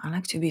 oh, I'd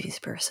like to be this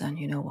person,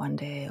 one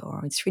day,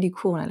 or it's really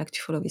cool, I'd like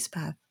to follow this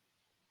path.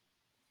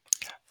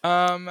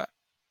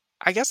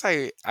 I guess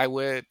I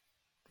would,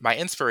 my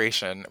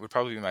inspiration would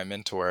probably be my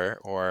mentor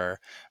or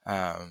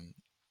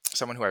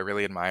someone who I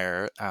really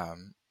admire.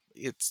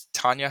 It's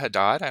Tanya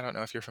Haddad. I don't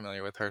know if you're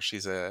familiar with her.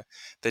 She's the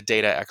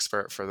data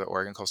expert for the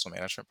Oregon Coastal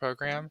Management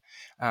Program.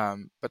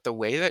 But the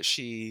way that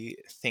she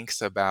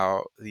thinks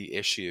about the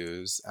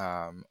issues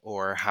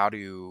or how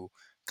to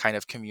kind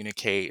of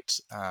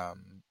communicate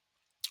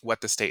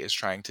what the state is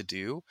trying to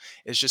do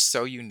is just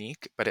so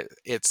unique, but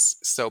it's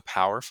so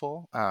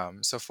powerful.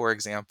 So, for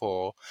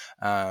example,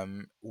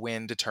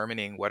 when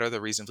determining what are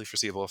the reasonably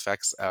foreseeable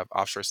effects of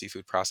offshore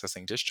seafood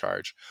processing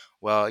discharge,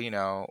 well,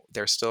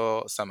 there's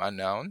still some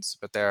unknowns,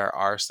 but there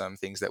are some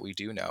things that we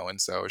do know.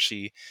 And so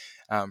she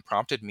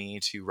prompted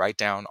me to write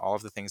down all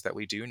of the things that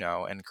we do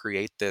know and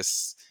create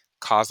this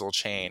causal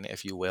chain,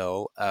 if you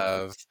will,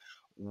 of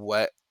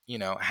what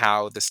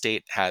how the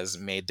state has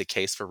made the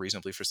case for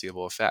reasonably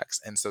foreseeable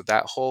effects. And so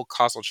that whole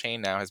causal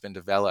chain now has been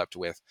developed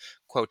with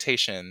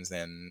quotations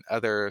and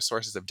other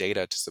sources of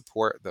data to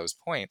support those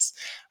points,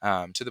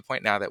 to the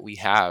point now that we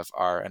have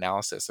our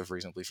analysis of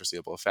reasonably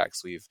foreseeable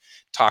effects. We've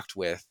talked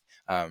with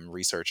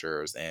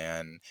researchers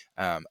and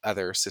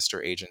other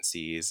sister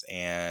agencies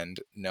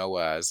and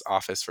NOAA's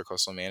Office for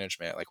Coastal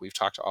Management. Like we've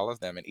talked to all of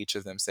them, and each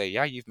of them say,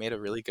 yeah, you've made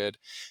a really good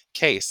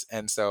case.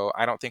 And so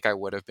I don't think I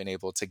would have been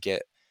able to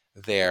get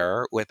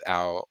there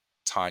without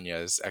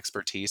Tanya's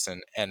expertise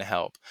and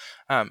help.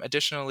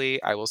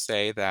 Additionally, I will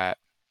say that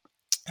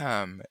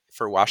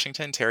for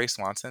Washington, Terry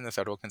Swanson, the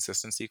federal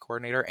consistency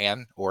coordinator,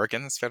 and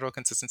Oregon's federal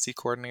consistency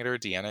coordinator,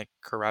 Deanna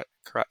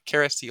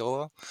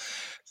Caraciola.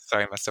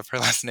 Sorry, I messed up her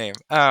last name.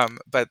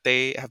 But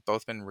they have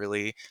both been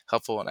really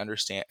helpful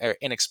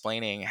in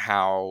explaining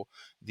how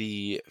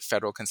the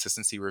federal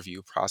consistency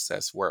review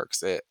process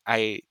works.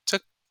 I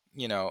took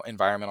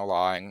environmental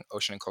law and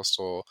ocean and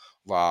coastal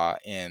law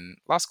in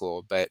law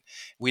school, but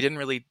we didn't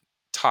really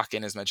talk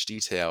in as much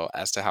detail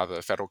as to how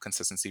the federal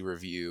consistency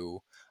review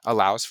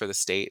allows for the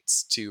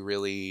states to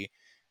really,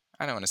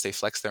 I don't want to say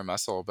flex their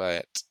muscle,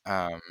 but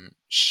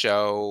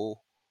show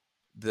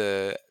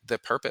the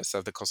purpose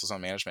of the Coastal Zone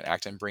Management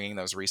Act and bringing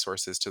those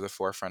resources to the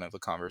forefront of the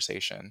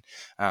conversation.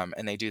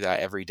 And they do that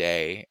every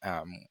day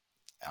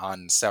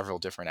on several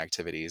different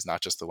activities, not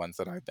just the ones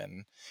that I've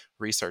been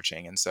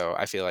researching. And so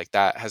I feel like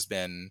that has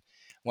been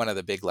one of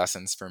the big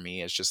lessons for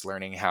me, is just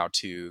learning how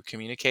to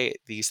communicate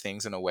these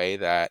things in a way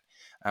that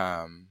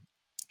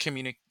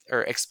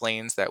or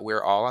explains that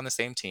we're all on the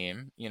same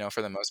team.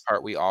 For the most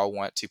part, we all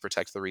want to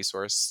protect the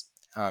resource.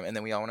 And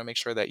then we all want to make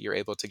sure that you're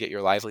able to get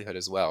your livelihood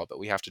as well, but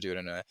we have to do it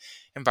in an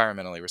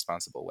environmentally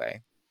responsible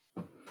way.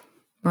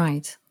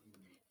 Right.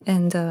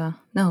 And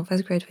no,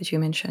 that's great what you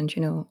mentioned,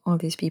 all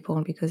these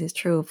people, because it's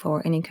true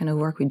for any kind of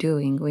work we're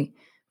doing, we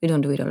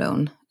don't do it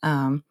alone.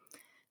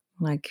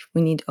 Like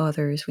we need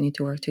others, we need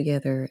to work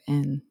together,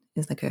 and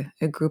it's like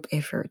a group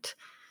effort.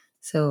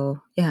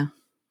 So yeah,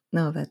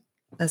 no,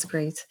 that's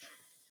great.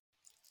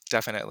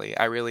 Definitely.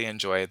 I really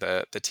enjoy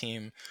the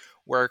team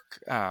work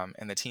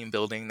and the team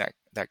building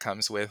that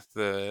comes with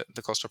the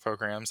coastal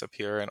programs up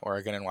here in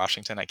Oregon and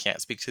Washington. I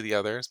can't speak to the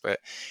others, but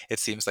it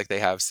seems like they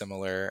have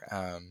similar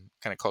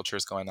kind of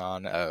cultures going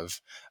on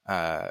of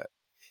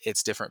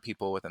it's different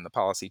people within the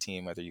policy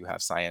team, whether you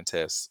have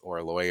scientists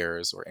or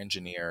lawyers or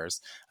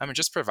engineers.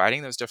 Just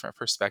providing those different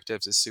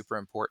perspectives is super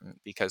important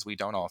because we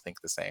don't all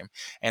think the same.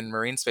 And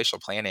marine spatial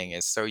planning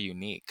is so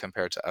unique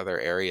compared to other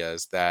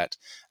areas that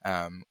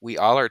we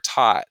all are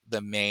taught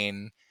the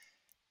main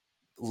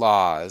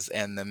laws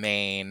and the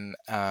main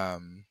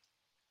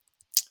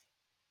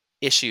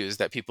issues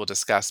that people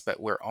discuss,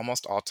 but we're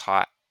almost all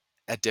taught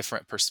a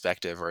different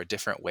perspective or a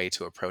different way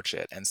to approach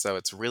it. And so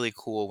it's really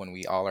cool when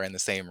we all are in the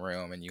same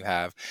room and you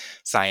have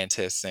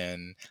scientists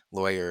and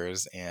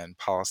lawyers and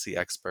policy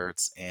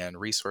experts and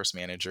resource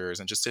managers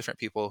and just different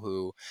people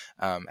who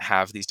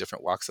have these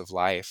different walks of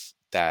life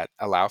that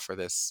allow for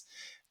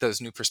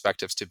those new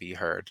perspectives to be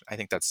heard. I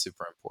think that's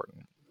super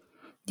important.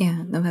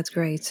 Yeah, no, that's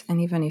great.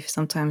 And even if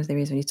sometimes there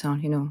is a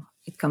little,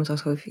 it comes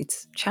also with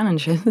its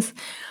challenges,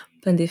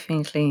 but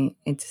definitely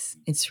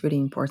it's really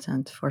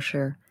important for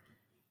sure.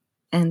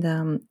 And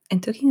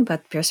talking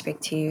about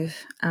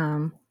perspective,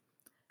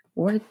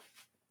 what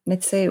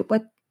let's say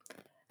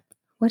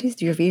what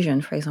is your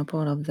vision, for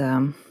example, of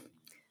the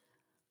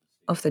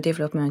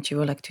development you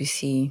would like to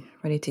see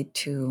related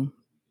to,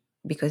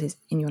 because it's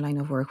in your line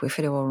of work with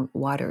federal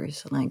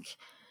waters, like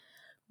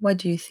what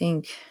do you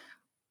think,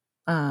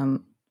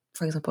 um,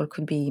 for example,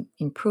 could be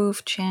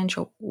improved, changed,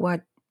 or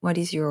what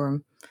is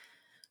your,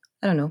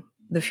 I don't know,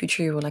 the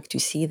future you would like to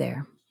see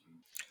there?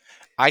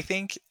 I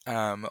think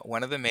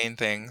one of the main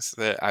things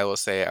that I will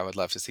say I would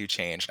love to see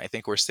change, and I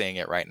think we're seeing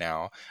it right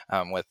now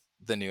with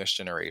the newest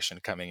generation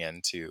coming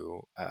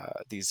into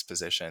these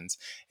positions,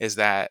 is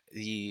that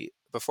the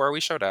before we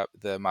showed up,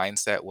 the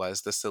mindset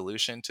was the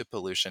solution to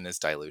pollution is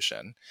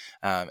dilution,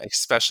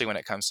 especially when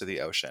it comes to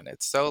the ocean.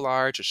 It's so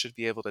large, it should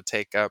be able to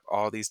take up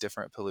all these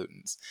different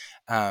pollutants.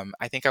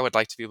 I think I would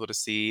like to be able to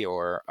see,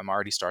 or I'm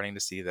already starting to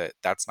see that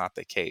that's not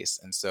the case.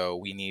 And so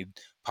we need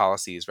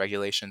policies,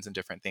 regulations, and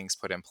different things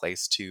put in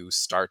place to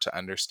start to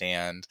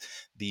understand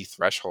the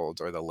thresholds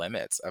or the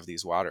limits of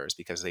these waters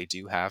because they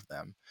do have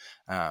them.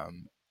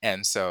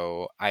 And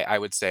so I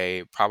would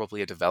say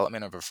probably a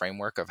development of a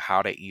framework of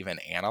how to even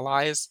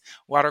analyze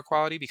water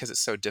quality because it's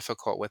so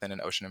difficult within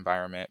an ocean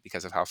environment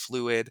because of how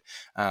fluid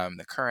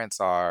the currents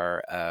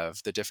are,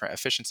 of the different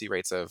efficiency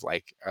rates of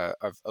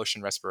of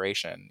ocean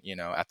respiration.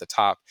 At the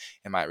top,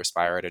 it might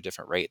respire at a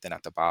different rate than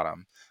at the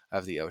bottom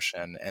of the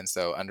ocean. And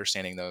so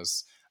understanding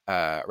those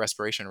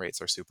respiration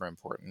rates are super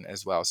important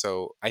as well.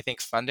 So I think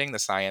funding the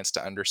science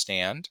to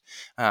understand,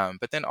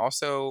 but then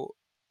also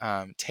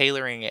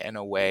tailoring it in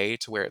a way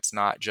to where it's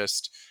not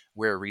just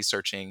we're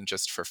researching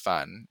just for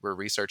fun. We're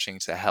researching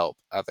to help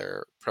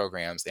other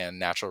programs and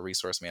natural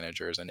resource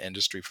managers and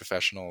industry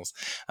professionals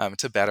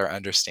to better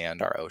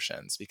understand our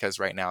oceans. Because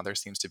right now there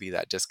seems to be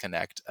that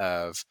disconnect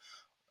of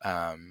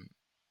um,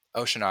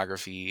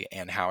 oceanography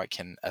and how it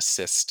can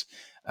assist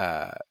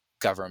uh,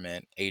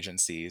 government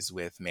agencies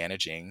with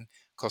managing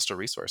coastal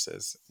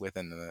resources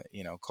within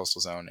the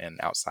coastal zone and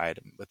outside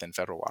within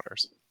federal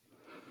waters.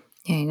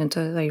 Yeah, you're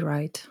totally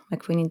right.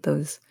 Like we need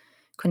those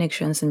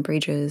connections and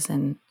bridges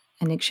and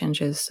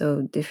exchanges.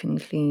 So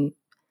definitely,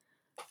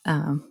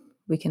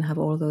 we can have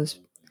all those,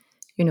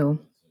 you know,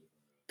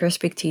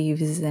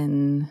 perspectives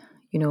and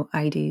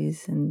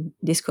ideas and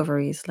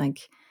discoveries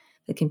like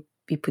that can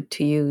be put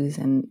to use,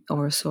 and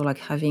also like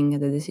having at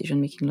the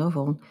decision making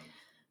level,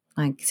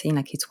 like saying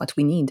like it's what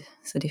we need.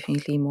 So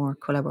definitely more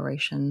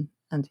collaboration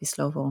at this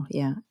level.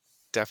 Yeah.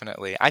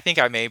 Definitely. I think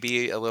I may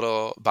be a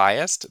little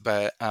biased,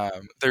 but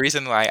the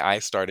reason why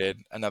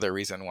another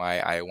reason why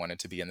I wanted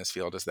to be in this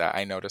field is that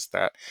I noticed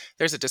that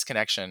there's a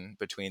disconnection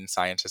between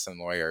scientists and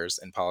lawyers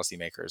and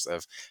policymakers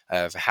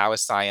of how is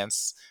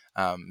science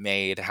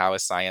made, how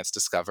is science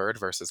discovered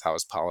versus how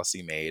is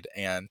policy made.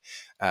 And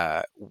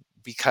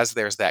because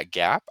there's that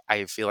gap,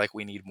 I feel like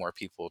we need more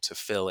people to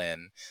fill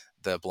in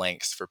the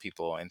blanks for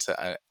people and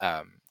to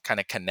kind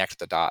of connect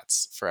the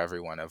dots for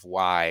everyone of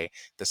why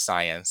the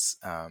science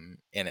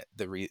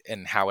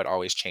and how it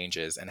always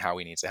changes and how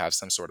we need to have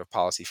some sort of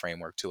policy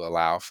framework to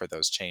allow for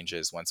those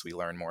changes once we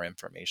learn more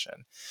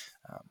information.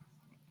 Um,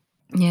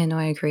 Yeah, no,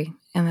 I agree.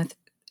 And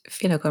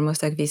feel like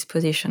almost like this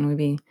position would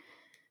be,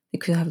 they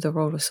could have the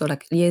role also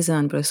like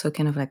liaison, but also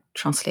kind of like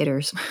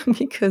translators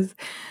because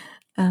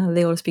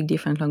they all speak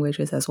different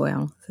languages as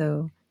well.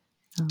 So,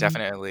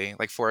 Definitely.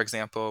 Like, for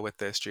example, with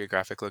this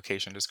geographic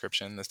location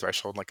description, the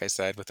threshold, like I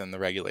said, within the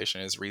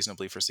regulation is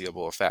reasonably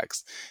foreseeable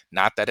effects.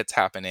 Not that it's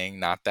happening,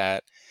 not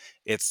that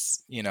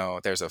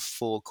there's a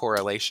full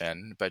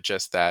correlation, but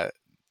just that,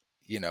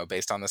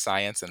 based on the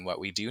science and what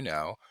we do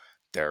know,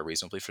 there are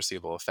reasonably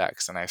foreseeable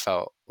effects. And I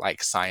felt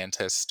like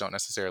scientists don't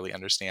necessarily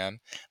understand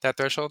that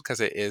threshold because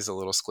it is a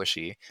little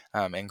squishy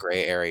and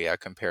gray area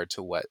compared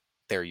to what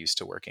they're used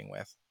to working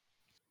with.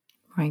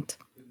 right.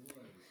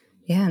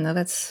 Yeah, no,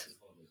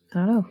 I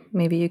don't know.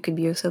 Maybe you could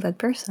be also that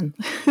person.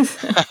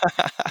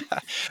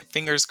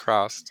 Fingers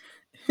crossed.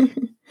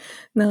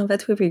 No,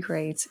 that would be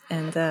great.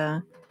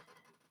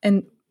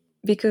 And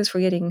because we're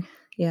getting,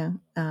 yeah,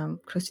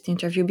 close to the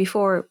interview,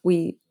 before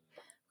we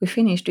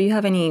finish, do you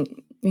have any,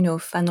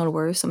 final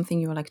words, something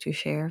you would like to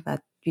share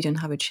that you don't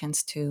have a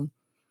chance to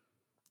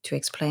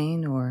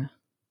explain, or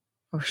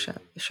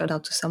shout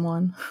out to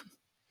someone?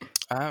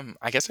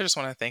 I guess I just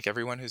want to thank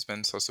everyone who's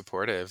been so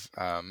supportive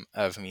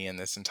of me in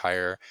this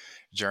entire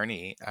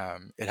journey.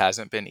 It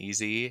hasn't been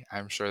easy.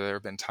 I'm sure there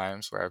have been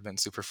times where I've been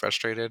super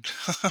frustrated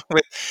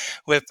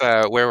with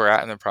where we're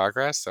at in the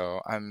progress. So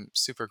I'm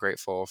super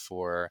grateful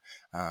for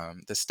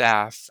the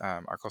staff,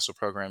 our coastal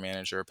program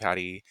manager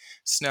Patty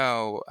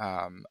Snow,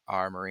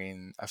 our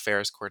marine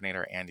affairs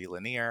coordinator Andy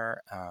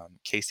Lanier,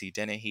 Casey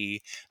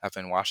Dennehy up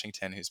in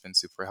Washington, who's been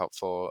super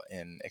helpful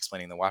in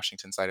explaining the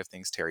Washington side of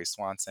things, Terry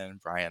Swanson,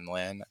 Brian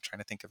Lynn. I'm trying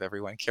to think of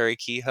everyone. Kerry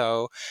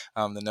Kehoe,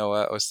 the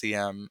NOAA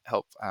OCM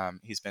help.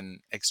 He's been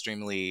extremely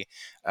extremely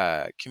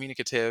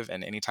communicative,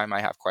 and anytime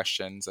I have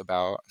questions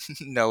about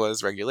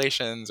NOAA's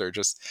regulations or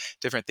just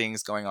different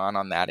things going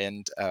on that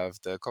end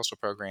of the coastal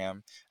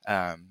program,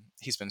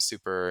 he's been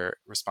super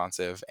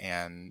responsive,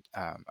 and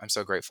I'm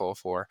so grateful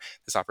for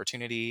this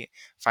opportunity.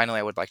 Finally,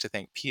 I would like to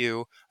thank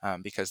Pew,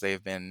 because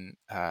they've been,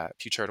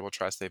 Pew Charitable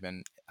Trust, they've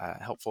been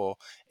helpful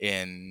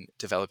in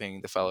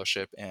developing the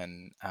fellowship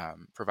and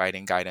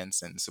providing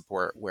guidance and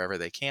support wherever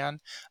they can,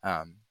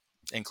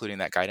 including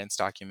that guidance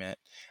document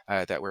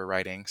that we're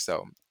writing.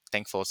 So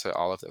thankful to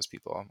all of those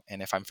people.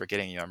 And if I'm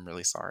forgetting you, I'm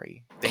really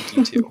sorry. Thank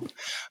you too.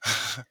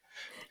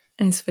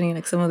 And it's funny,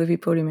 like some of the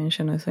people you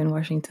mentioned also in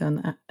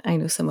Washington, I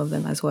know some of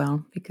them as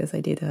well, because I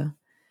did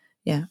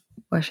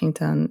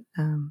Washington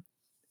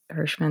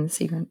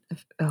Hirschman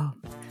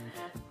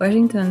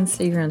Washington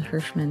Seagrant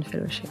Hirschman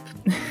Fellowship.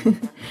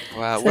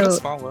 Wow, what a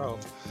small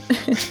world.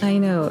 I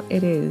know,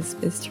 it is.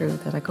 It's true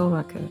that like,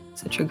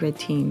 such a great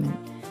team.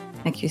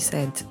 And like you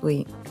said,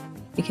 we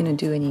cannot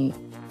do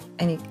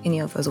any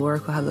of those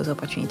work or have those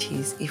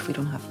opportunities if we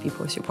don't have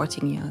people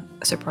supporting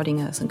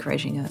us,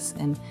 encouraging us,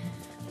 and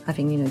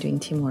having, doing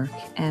teamwork.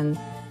 And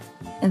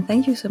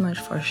thank you so much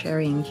for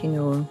sharing,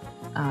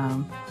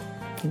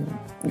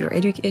 your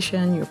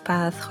education, your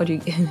path, how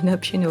you ended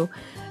up,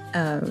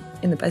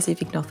 in the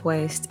Pacific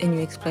Northwest, and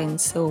you explained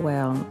so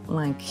well,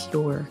 like,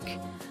 your work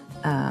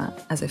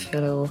as a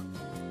fellow,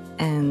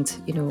 and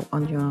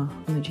on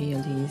the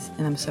GLDs.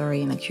 And I'm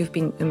sorry, and like you've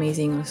been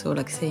amazing also,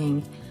 like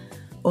saying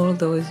all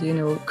those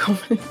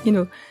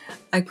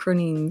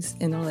acronyms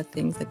and all that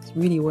things like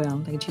really well,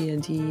 like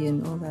GLD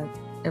and all that,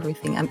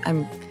 everything.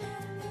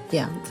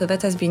 So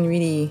that has been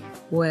really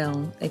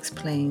well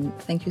explained.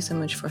 Thank you so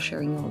much for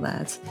sharing all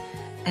that.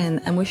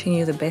 And I'm wishing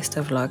you the best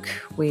of luck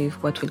with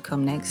what will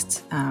come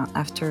next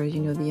after,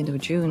 the end of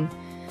June.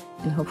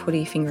 And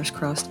hopefully, fingers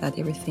crossed, that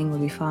everything will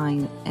be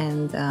fine.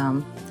 And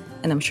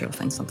I'm sure we'll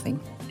find something.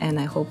 And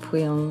I hope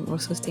we'll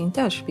also stay in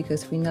touch,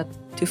 because we're not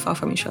too far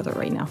from each other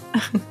right now.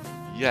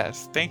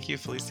 Yes. Thank you,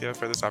 Felicia,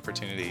 for this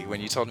opportunity.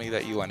 When you told me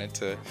that you wanted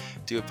to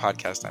do a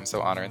podcast, I'm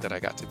so honored that I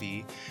got to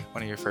be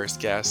one of your first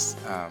guests,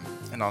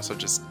 and also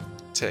just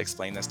to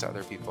explain this to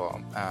other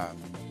people.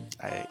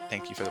 I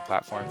thank you for the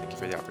platform. Thank you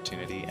for the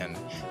opportunity. And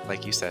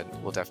like you said,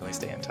 we'll definitely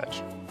stay in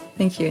touch.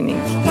 Thank you, Nick.